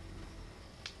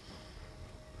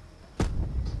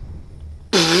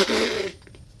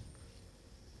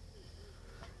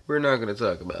 We're not going to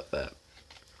talk about that.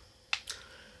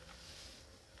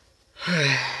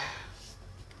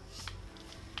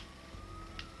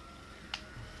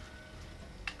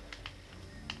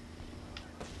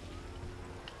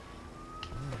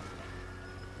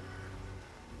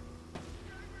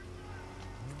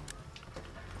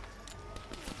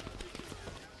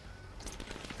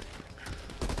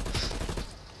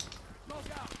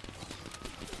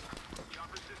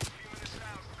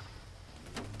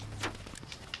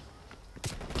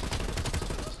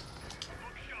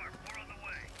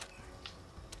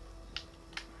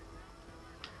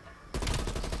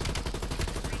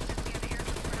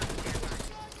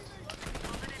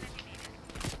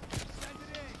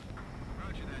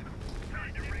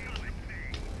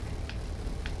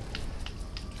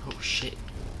 Oh shit.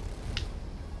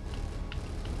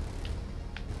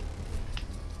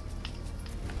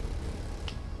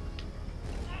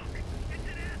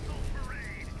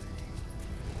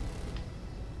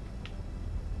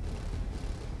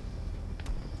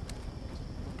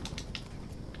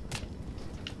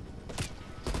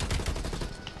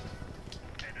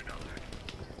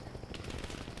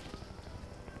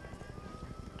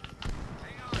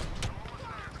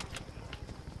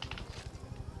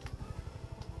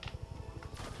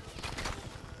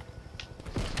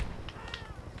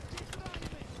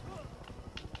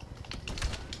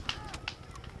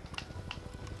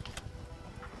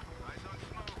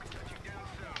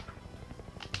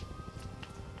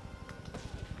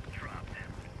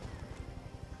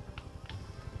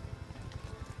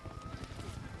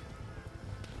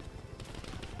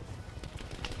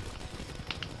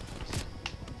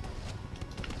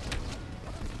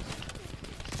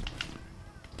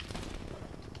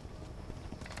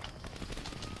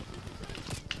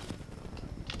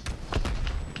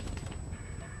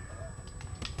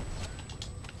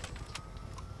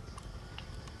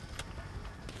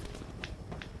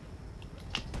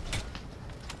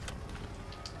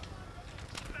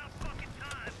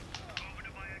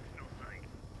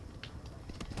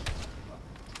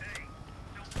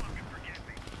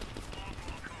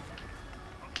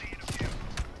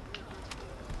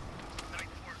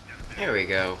 There we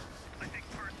go. I think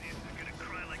Perseus is gonna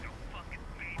cry like a fucking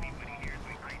baby when he hears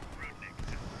we ice Rudnick.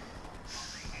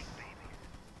 They hate babies.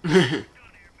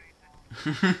 Done here,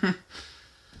 Mason.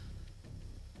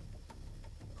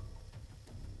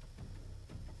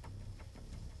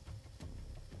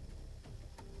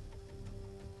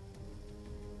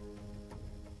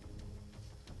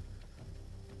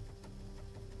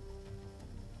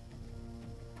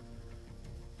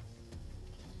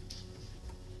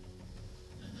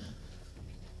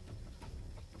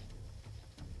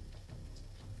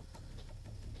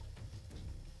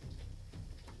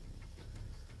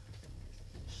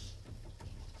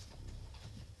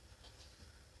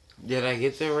 Did I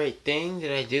get the right thing?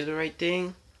 Did I do the right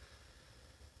thing?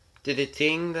 Did the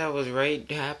thing that was right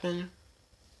happen?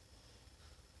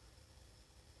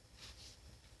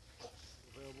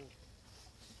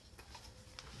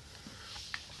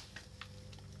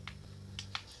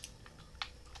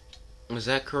 Was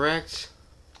that correct?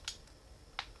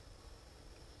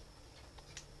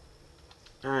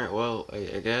 Alright, well,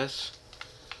 I guess.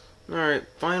 Alright,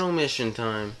 final mission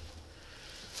time.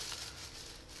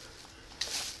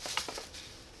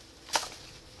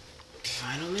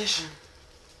 Final mission.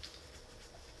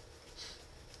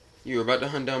 You are about to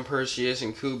hunt down Perseus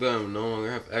and Kuba and will no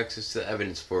longer have access to the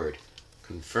evidence for it.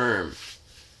 Confirm.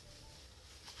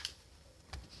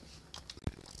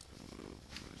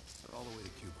 All the way to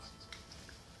Cuba.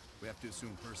 We have to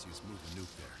assume Perseus moved the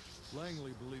nuke there.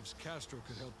 Langley believes Castro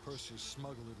could help Perseus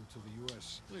smuggle it into the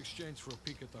U.S. in exchange for a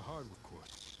peek at the hardware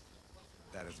course.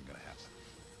 That isn't gonna happen.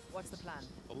 What's the plan?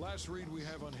 The last read we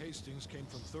have on Hastings came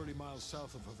from 30 miles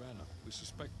south of Havana. We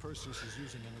suspect Perseus is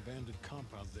using an abandoned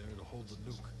compound there to hold the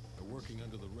nuke. They're working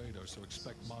under the radar, so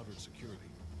expect moderate security.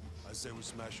 I say we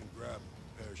smash and grab.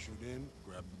 Parachute in,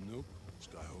 grab the nuke,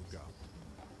 skyhook out.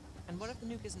 And what if the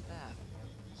nuke isn't there?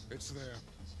 It's there.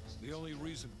 The only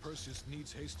reason Perseus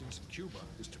needs Hastings in Cuba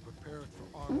is to prepare it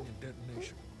for arming and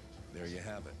detonation. There you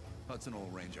have it. Hudson will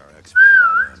arrange our exfil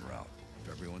while we're en route.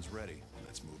 If everyone's ready,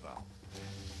 let's move out.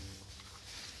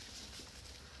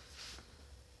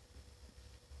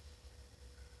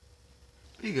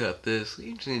 We got this.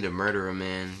 We just need to murder a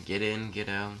man. Get in, get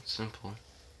out. Simple.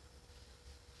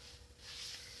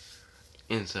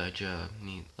 inside job.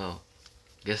 Well,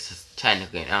 I guess it's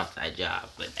technically an outside job,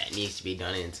 but that needs to be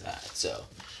done inside. So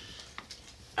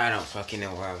I don't fucking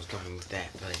know where I was going with that,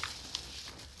 but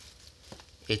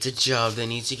it's a job that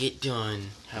needs to get done.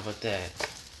 How about that?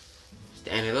 It's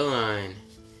the end of the line.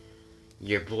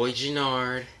 Your boy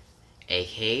Gennard,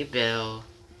 aka Bell,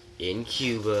 in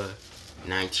Cuba,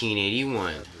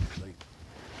 1981. No enough,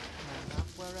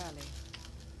 we're early.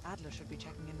 Adler should be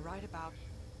checking in right about.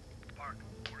 Park,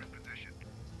 we're in position.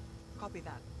 Copy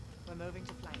that. We're moving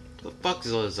to flank. The fuck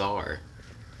is Lazar?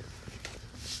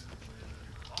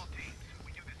 All teams,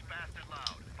 we do this fast and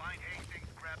loud. Find Hastings,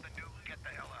 grab the nuke, get the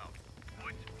hell out.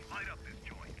 Woods, light up this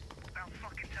joint. About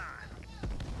fucking time.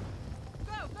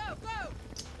 Go, go, go!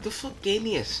 The fuck gave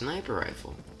me a sniper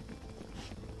rifle?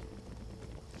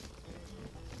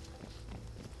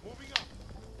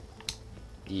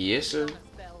 Yes, sir.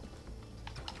 Bell.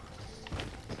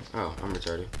 Oh, I'm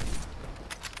retarded.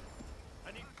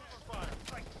 I need cover fire.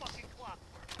 Like fucking clock.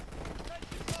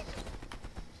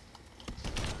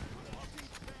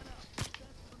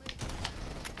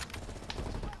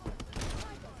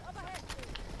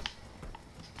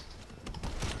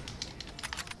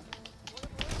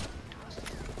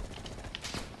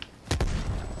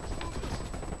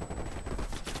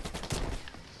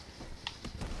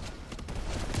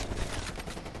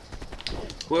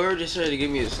 Whoever decided to give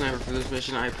me a sniper for this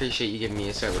mission, I appreciate you giving me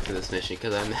a sniper for this mission,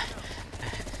 because I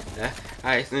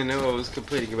know I was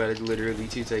complaining about it literally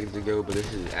 2 seconds ago, but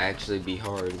this would actually be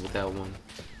hard without one.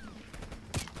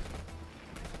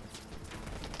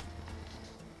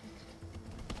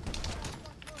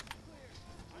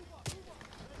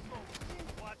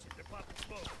 Watch it, they're popping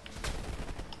smoke.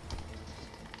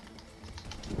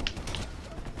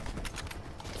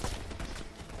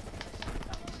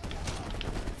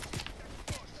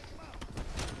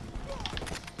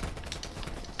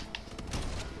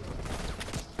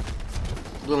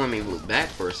 Well, let me move back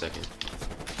for a second.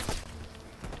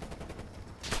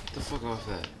 Get the fuck off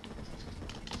that.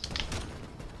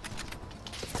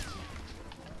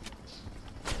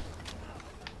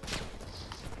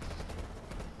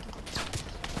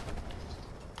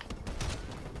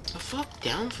 The fuck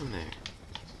down from there.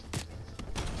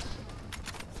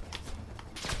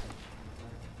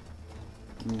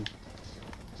 Ooh.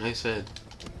 Nice head.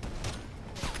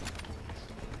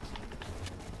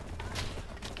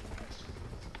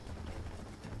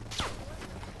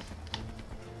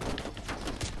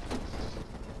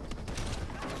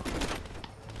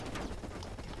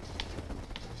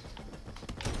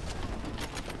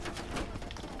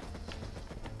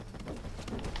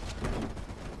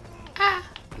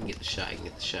 I can get the shot, I can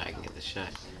get the shot, I can get the shot.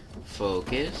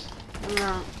 Focus.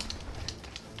 No.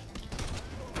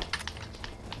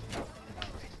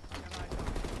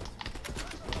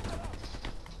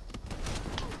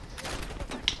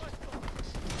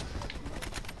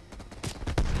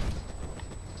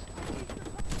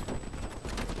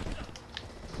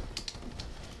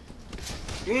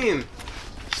 Game.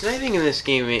 Sniping in this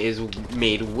game is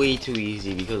made way too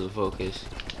easy because of focus.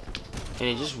 And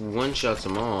it just one-shots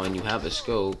them all, and you have a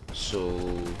scope, so...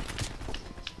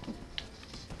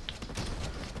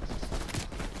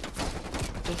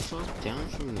 What the fuck down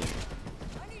from there?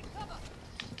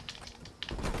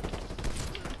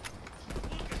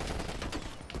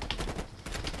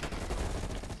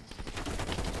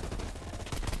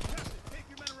 Take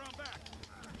your men around back.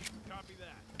 Copy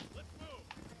that. Let's move.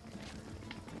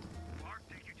 Mark,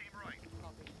 take your team right.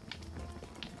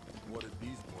 What did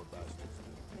these poor bastards do?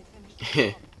 They finished the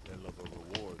job. They love a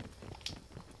reward.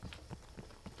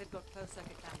 They've got closed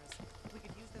circuit cameras. We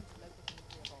could use them to locate the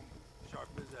nuclear bomb. Sharp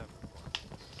as ever.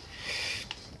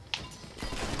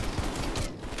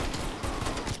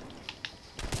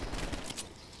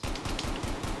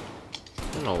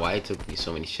 I don't know why it took me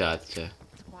so many shots to...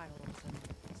 It's quiet, Olsen.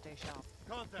 Stay sharp.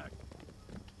 Contact.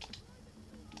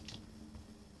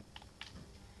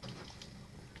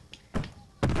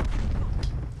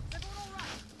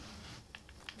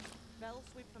 Bell,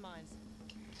 sweep for mines.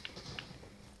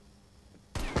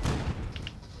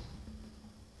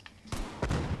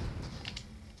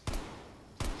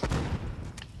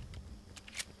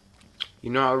 You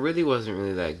know, I really wasn't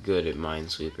really that good at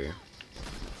Minesweeper.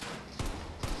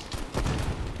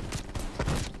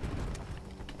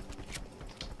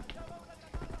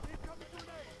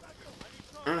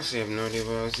 Honestly, I have no idea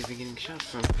where I was even getting shot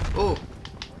from. Oh!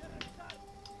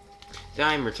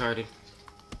 I'm retarded.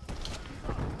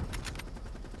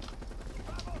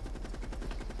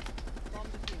 Bomb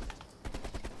defused.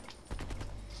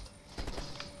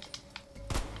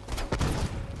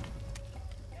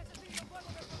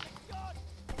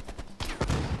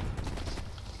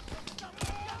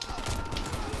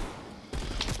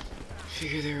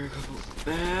 figure there were a couple.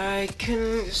 I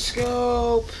can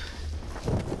scope.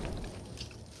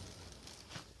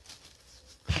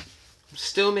 I'm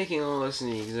still making all this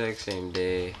in the exact same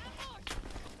day.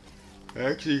 I'm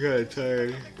actually kind of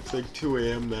tired. It's like 2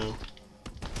 a.m. now.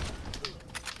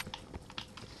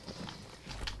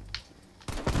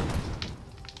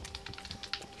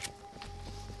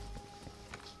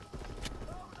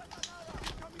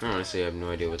 Honestly, I have no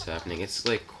idea what's happening. It's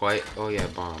like quite. Oh yeah,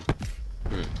 bomb.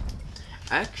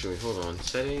 Actually, hold on.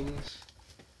 Settings.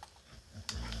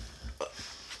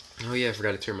 Oh yeah, I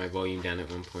forgot to turn my volume down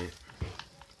at one point.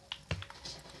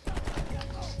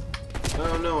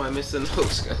 Oh no, I missed the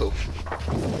no-scope.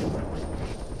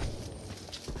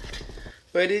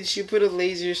 Why did you put a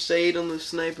laser sight on the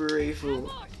sniper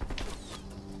rifle?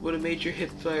 Would have made your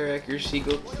hip fire accuracy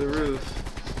go to the roof.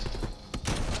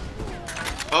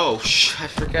 Oh, I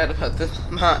forgot about the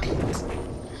mines.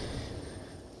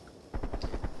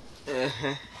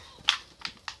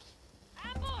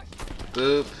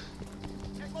 Boop.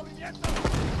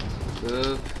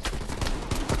 Boop.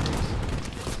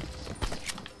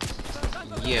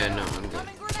 Yeah, no, I'm good.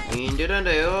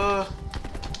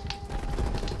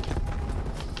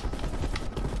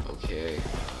 Okay.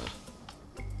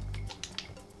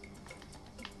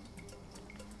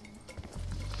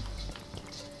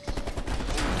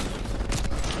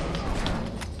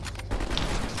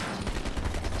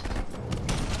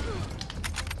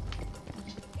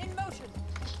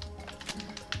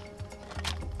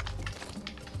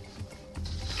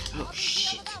 Oh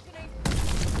shit.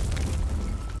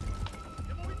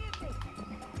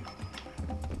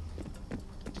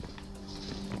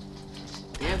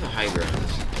 They have a high ground.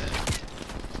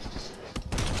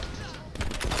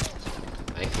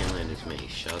 I can't land as many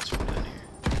shots from down here.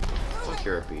 Fuck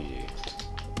your RPG.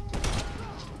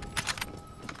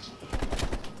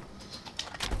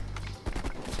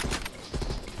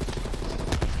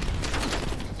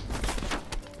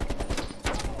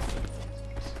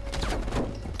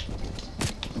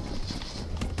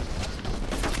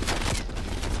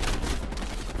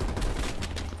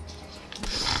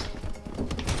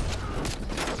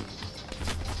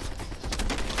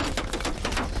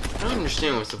 I don't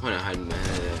understand what's the point of hiding behind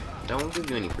there. That won't give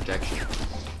you any protection.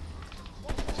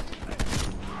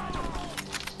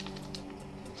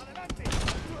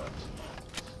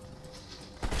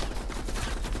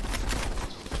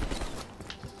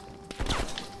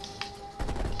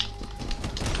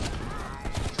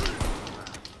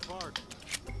 Mark,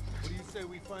 what do you say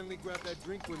we finally grab that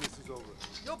drink when this is over?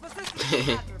 Your persistence is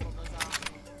admirable, Nazar.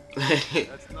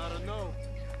 That's not a no.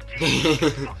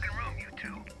 Fucking room, you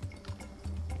two.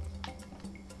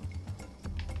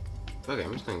 Okay,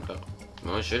 I'm just gonna go.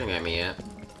 No one's shooting at me yet.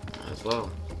 Might as well.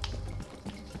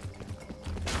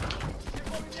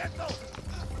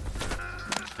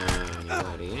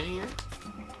 Anybody in here?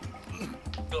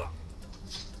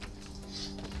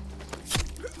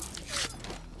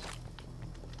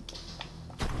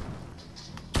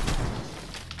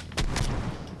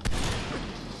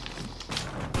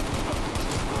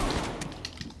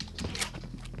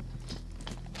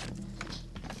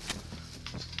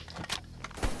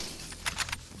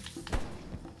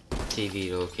 TV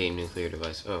to locate nuclear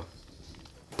device. Oh.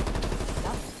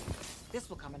 This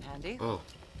will come in handy. Oh.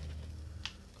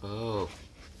 Oh.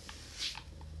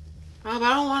 Oh, but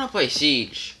I don't want to play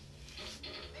Siege.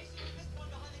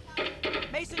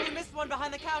 Mason, you missed one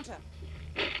behind the counter.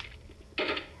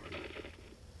 Thanks,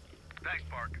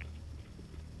 Park.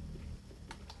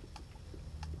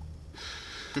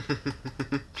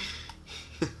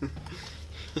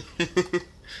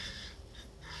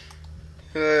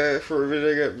 For a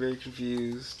minute I got very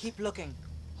confused. Keep looking.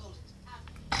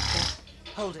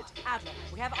 Hold it. Adler,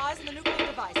 we have eyes on the nuclear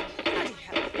device. Bloody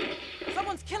hell.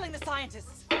 Someone's killing the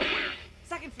scientists.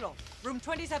 Second floor, room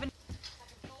 27.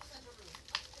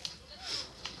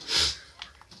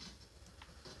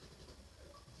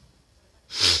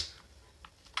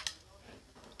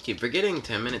 Keep forgetting,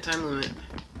 10-minute time limit.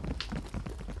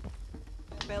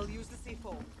 Bell, use the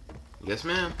C4. Yes,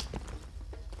 ma'am.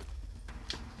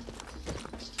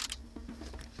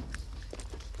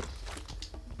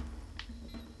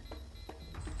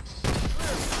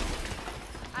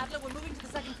 Adler, we're moving to the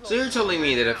second floor. So you're telling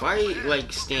me that if I,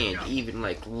 like, stand even,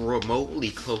 like,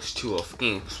 remotely close to a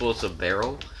fucking explosive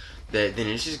barrel, that then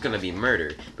it's just gonna be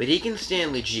murder. But he can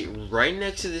stand legit right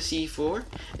next to the C4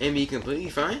 and be completely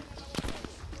fine?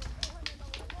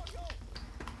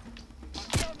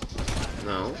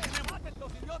 No.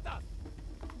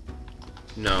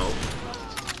 No.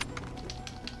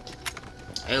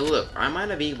 Hey look, I might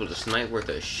not be able to snipe worth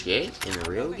a shit in the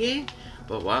real game,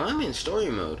 but while I'm in story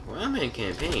mode, while I'm in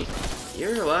campaign,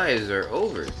 Your lives are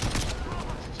over.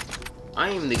 I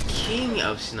am the king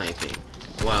of sniping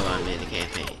while I'm in the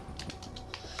campaign.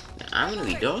 Now, I'm gonna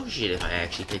be dog shit if I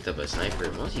actually picked up a sniper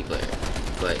in multiplayer.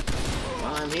 But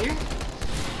while I'm here,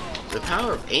 the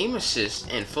power of aim assist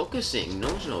and focusing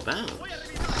knows no bounds.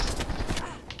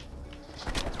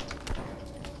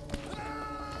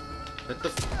 What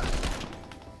the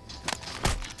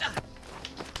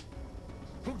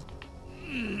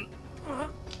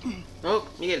Oh,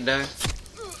 you get done.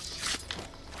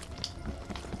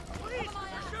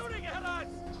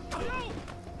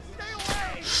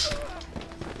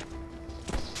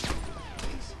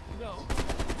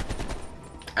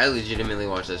 I legitimately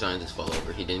watched that scientist fall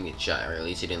over. He didn't get shot, or at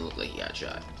least he didn't look like he got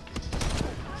shot.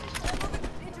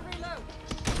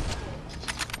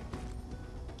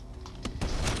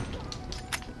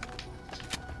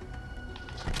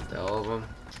 Is that all of them?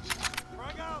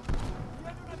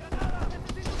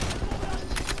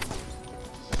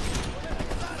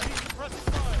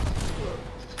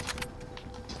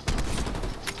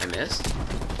 I missed?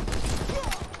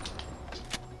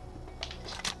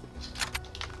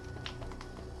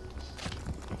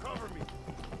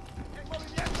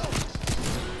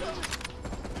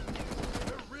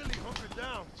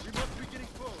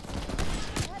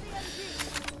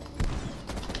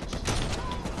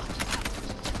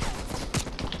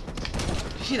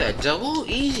 See that double?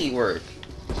 Easy work.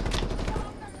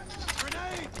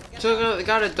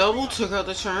 Got a double, took out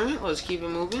the turret. Let's keep it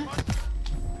moving.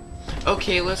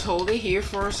 Okay, let's hold it here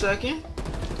for a second.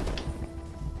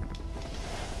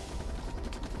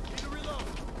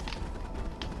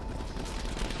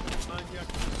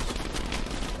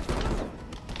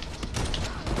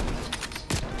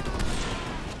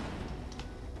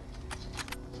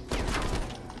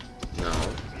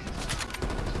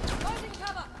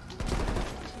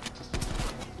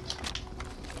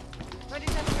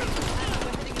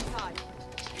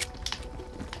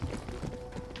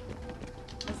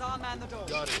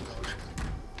 Got it.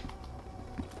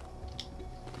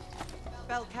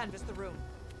 Bell canvass the room.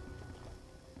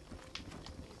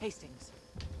 Hastings,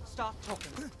 start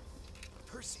talking.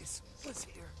 Perseus was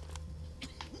here. He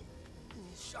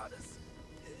shot us.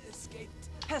 Escaped.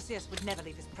 Perseus would never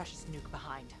leave his precious nuke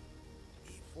behind.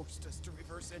 He forced us to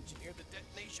reverse engineer the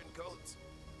detonation codes.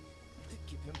 To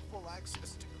give him full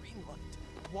access to Greenlight.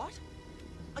 What?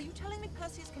 Are you telling me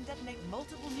Perseus can detonate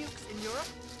multiple nukes in Europe?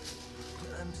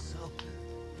 I'm so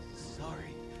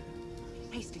sorry.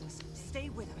 Hastings, stay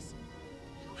with us.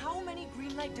 How many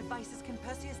Greenlight devices can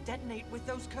Perseus detonate with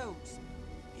those codes?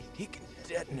 He can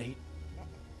detonate.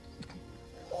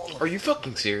 Are you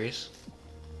fucking serious?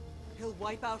 He'll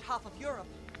wipe out half of Europe.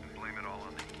 Blame it all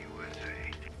on the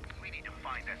USA. We need to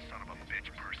find that son of a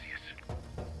bitch, Perseus.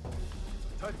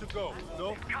 Time to go.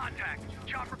 No? Contact.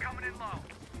 Chopper coming in low.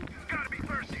 Gotta be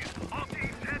Perseus. All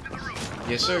teams head to the roof.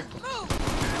 Yes, sir.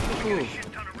 A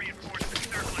shit ton of reinforcements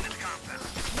circling this compound.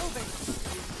 Moving.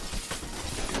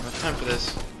 No time for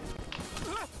this.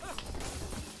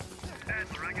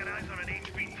 Adler, I got eyes on an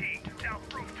HVT.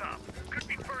 South rooftop. Could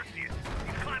be Perseus.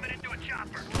 He's climbing into a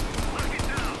chopper. Lock it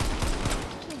down.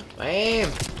 Bam!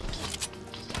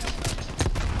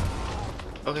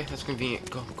 Okay, that's convenient.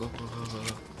 Go, go, go, go, go,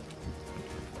 go.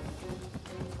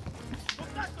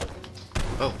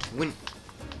 Oh,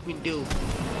 window.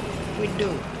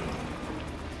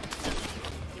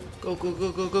 Go, go,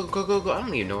 go, go, go, go, go, go. I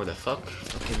don't even know where the fuck.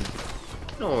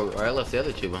 Fucking. No, I left the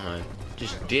other two behind.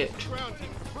 Just dipped. Ground team,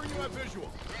 confirm you have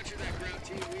visual. Roger that, ground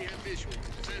team. We have visual.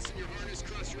 Fasten your harness,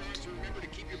 cross your arms, and remember to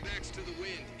keep your backs to the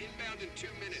wind. Inbound in 2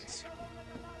 minutes.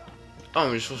 Oh,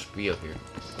 I'm just supposed to be up here.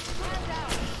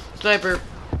 Sniper!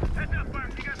 Heads up,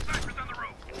 Bart. You got snipers on the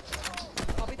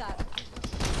roof. Copy that.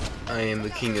 I am the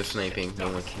king of sniping.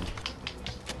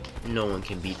 No one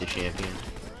can beat the champion.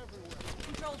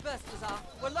 Control burst, Lazar.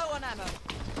 We're low on ammo.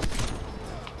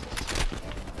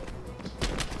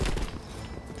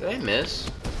 Did I miss?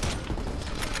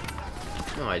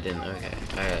 No, I didn't. Okay.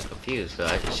 I got confused,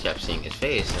 but I just kept seeing his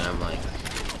face, and I'm like,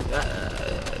 yeah.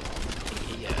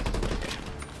 Okay.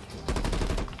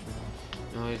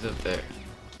 No, he's up there.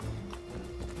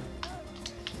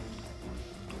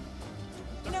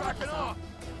 You know what, Lazar? I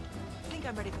think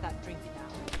I'm ready for that drink now.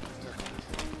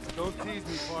 Don't tease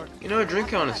me, Park. You know, a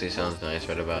drink honestly sounds nice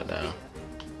right about now. It'll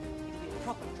be a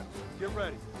proper drink. Get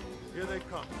ready. Here they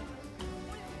come.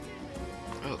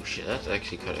 Oh shit, that's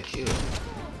actually kind of cute.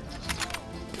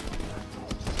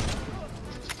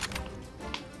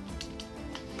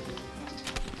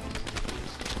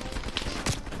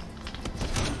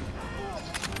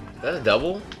 Is that a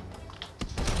double?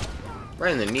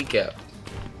 Right in the kneecap.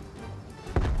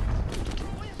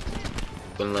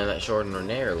 Couldn't land that short and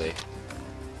narrowly.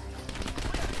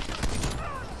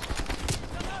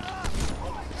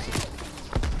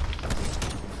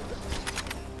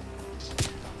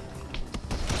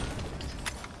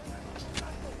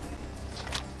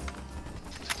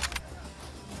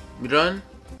 done?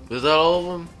 Was that all of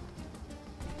them?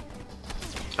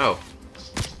 Oh.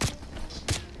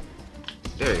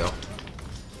 There you go.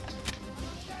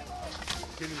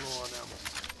 Getting low on ammo.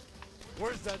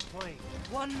 Where's that plane?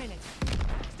 1 minute.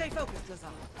 Stay focused, Lazar.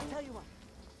 I'll tell you what.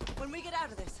 When we get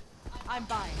out of this, I'm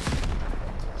buying.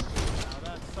 Now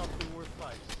that's something worth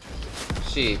fighting.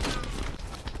 See,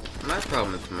 my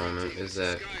problem at the moment is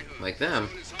that, like them,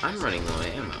 I'm running low on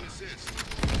ammo.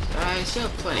 I still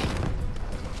have plenty.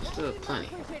 Still have plenty.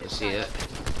 You see that?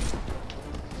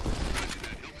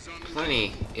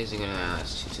 Plenty isn't gonna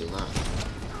last too long.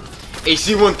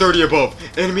 AC 130 above!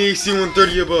 Enemy AC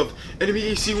 130 above! Enemy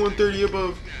AC 130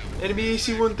 above! Enemy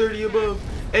AC 130 above!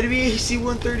 Enemy AC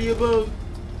 130 above!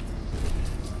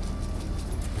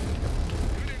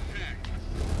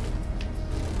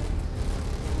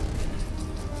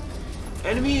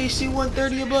 Enemy AC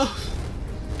 130 above!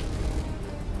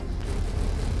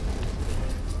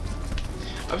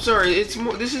 I'm sorry, it's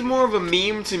more. This is more of a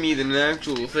meme to me than an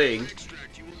actual thing.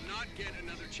 You will not get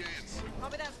another chance.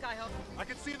 Copy that, Skyhook. I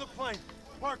can see the plane.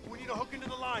 Park, we need to hook into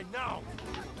the line now.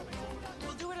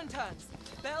 We'll do it in turns.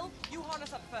 Bell, you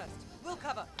harness up first. We'll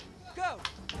cover. Go!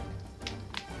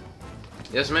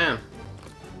 Yes, ma'am.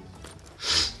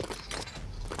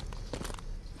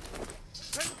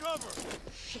 Take cover.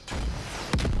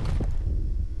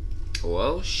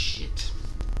 Well, shit.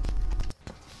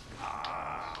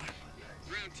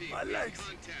 Ground team, My we have legs.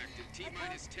 contact at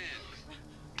T-minus 10,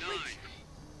 9,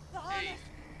 The harness! 8,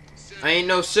 7, I ain't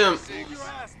no simp. 6, Move your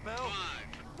ass, Bell. 5,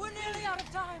 We're nearly out of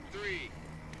time. 3,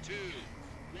 2,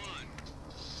 1.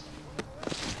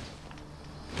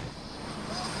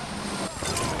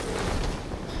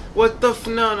 What the f-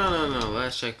 no, no, no, no.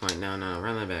 Last checkpoint. No, no.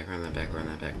 Run that back, run that back, run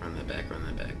that back, run that back, run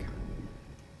that back.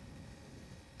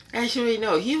 Actually,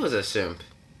 no. He was a simp.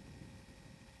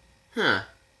 Huh.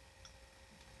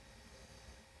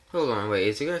 Hold on, wait.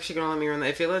 Is it actually gonna let me run that?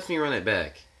 If it lets me run it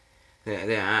back, then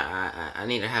I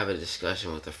need to have a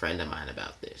discussion with a friend of mine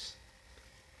about this.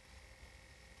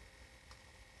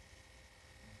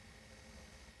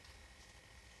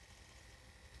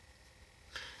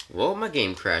 Well, my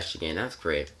game crashed again. That's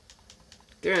great.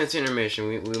 During this intermission,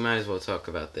 we might as well talk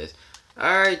about this.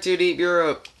 Alright, Too Deep, you're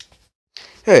up.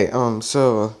 Hey,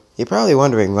 so you're probably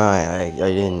wondering why I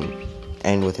didn't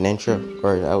end with an intro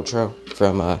or an outro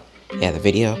from the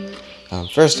video.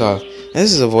 First off,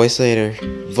 this is a voiceover.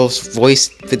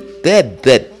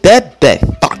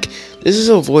 Fuck. This is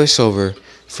a voiceover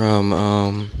from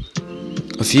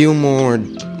a few more,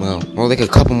 well, more like a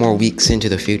couple more weeks into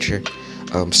the future.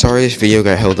 Sorry this video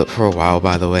got held up for a while,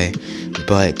 by the way,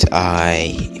 but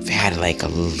I've had like a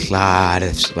lot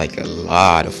of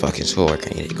fucking schoolwork I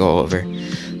need to go over.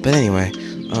 But anyway,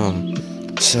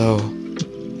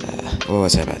 what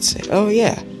was I about to say? Oh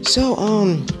yeah, so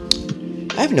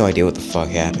I have no idea what the fuck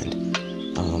happened.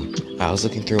 I was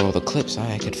looking through all the clips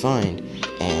I could find,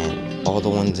 and all the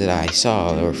ones that I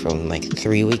saw were from like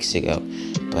 3 weeks ago.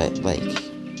 But like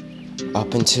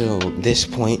up until this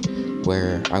point,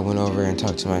 where I went over and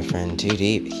talked to my friend Too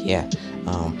Deep, yeah,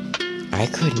 I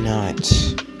could not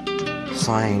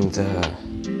find the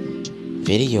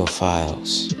video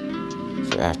files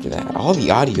for after that. All the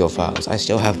audio files, I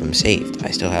still have them saved. I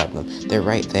still have them. They're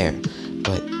right there.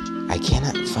 But I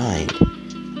cannot find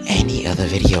any other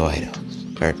video items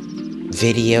or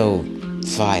video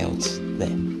files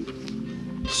there.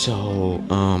 So,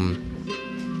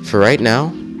 for right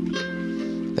now,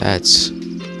 that's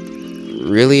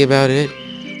really about it.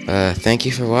 Thank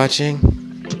you for watching.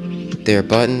 There are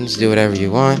buttons, do whatever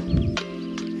you want.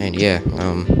 And yeah,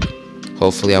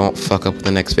 hopefully I won't fuck up with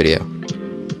the next video.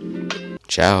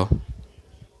 Ciao.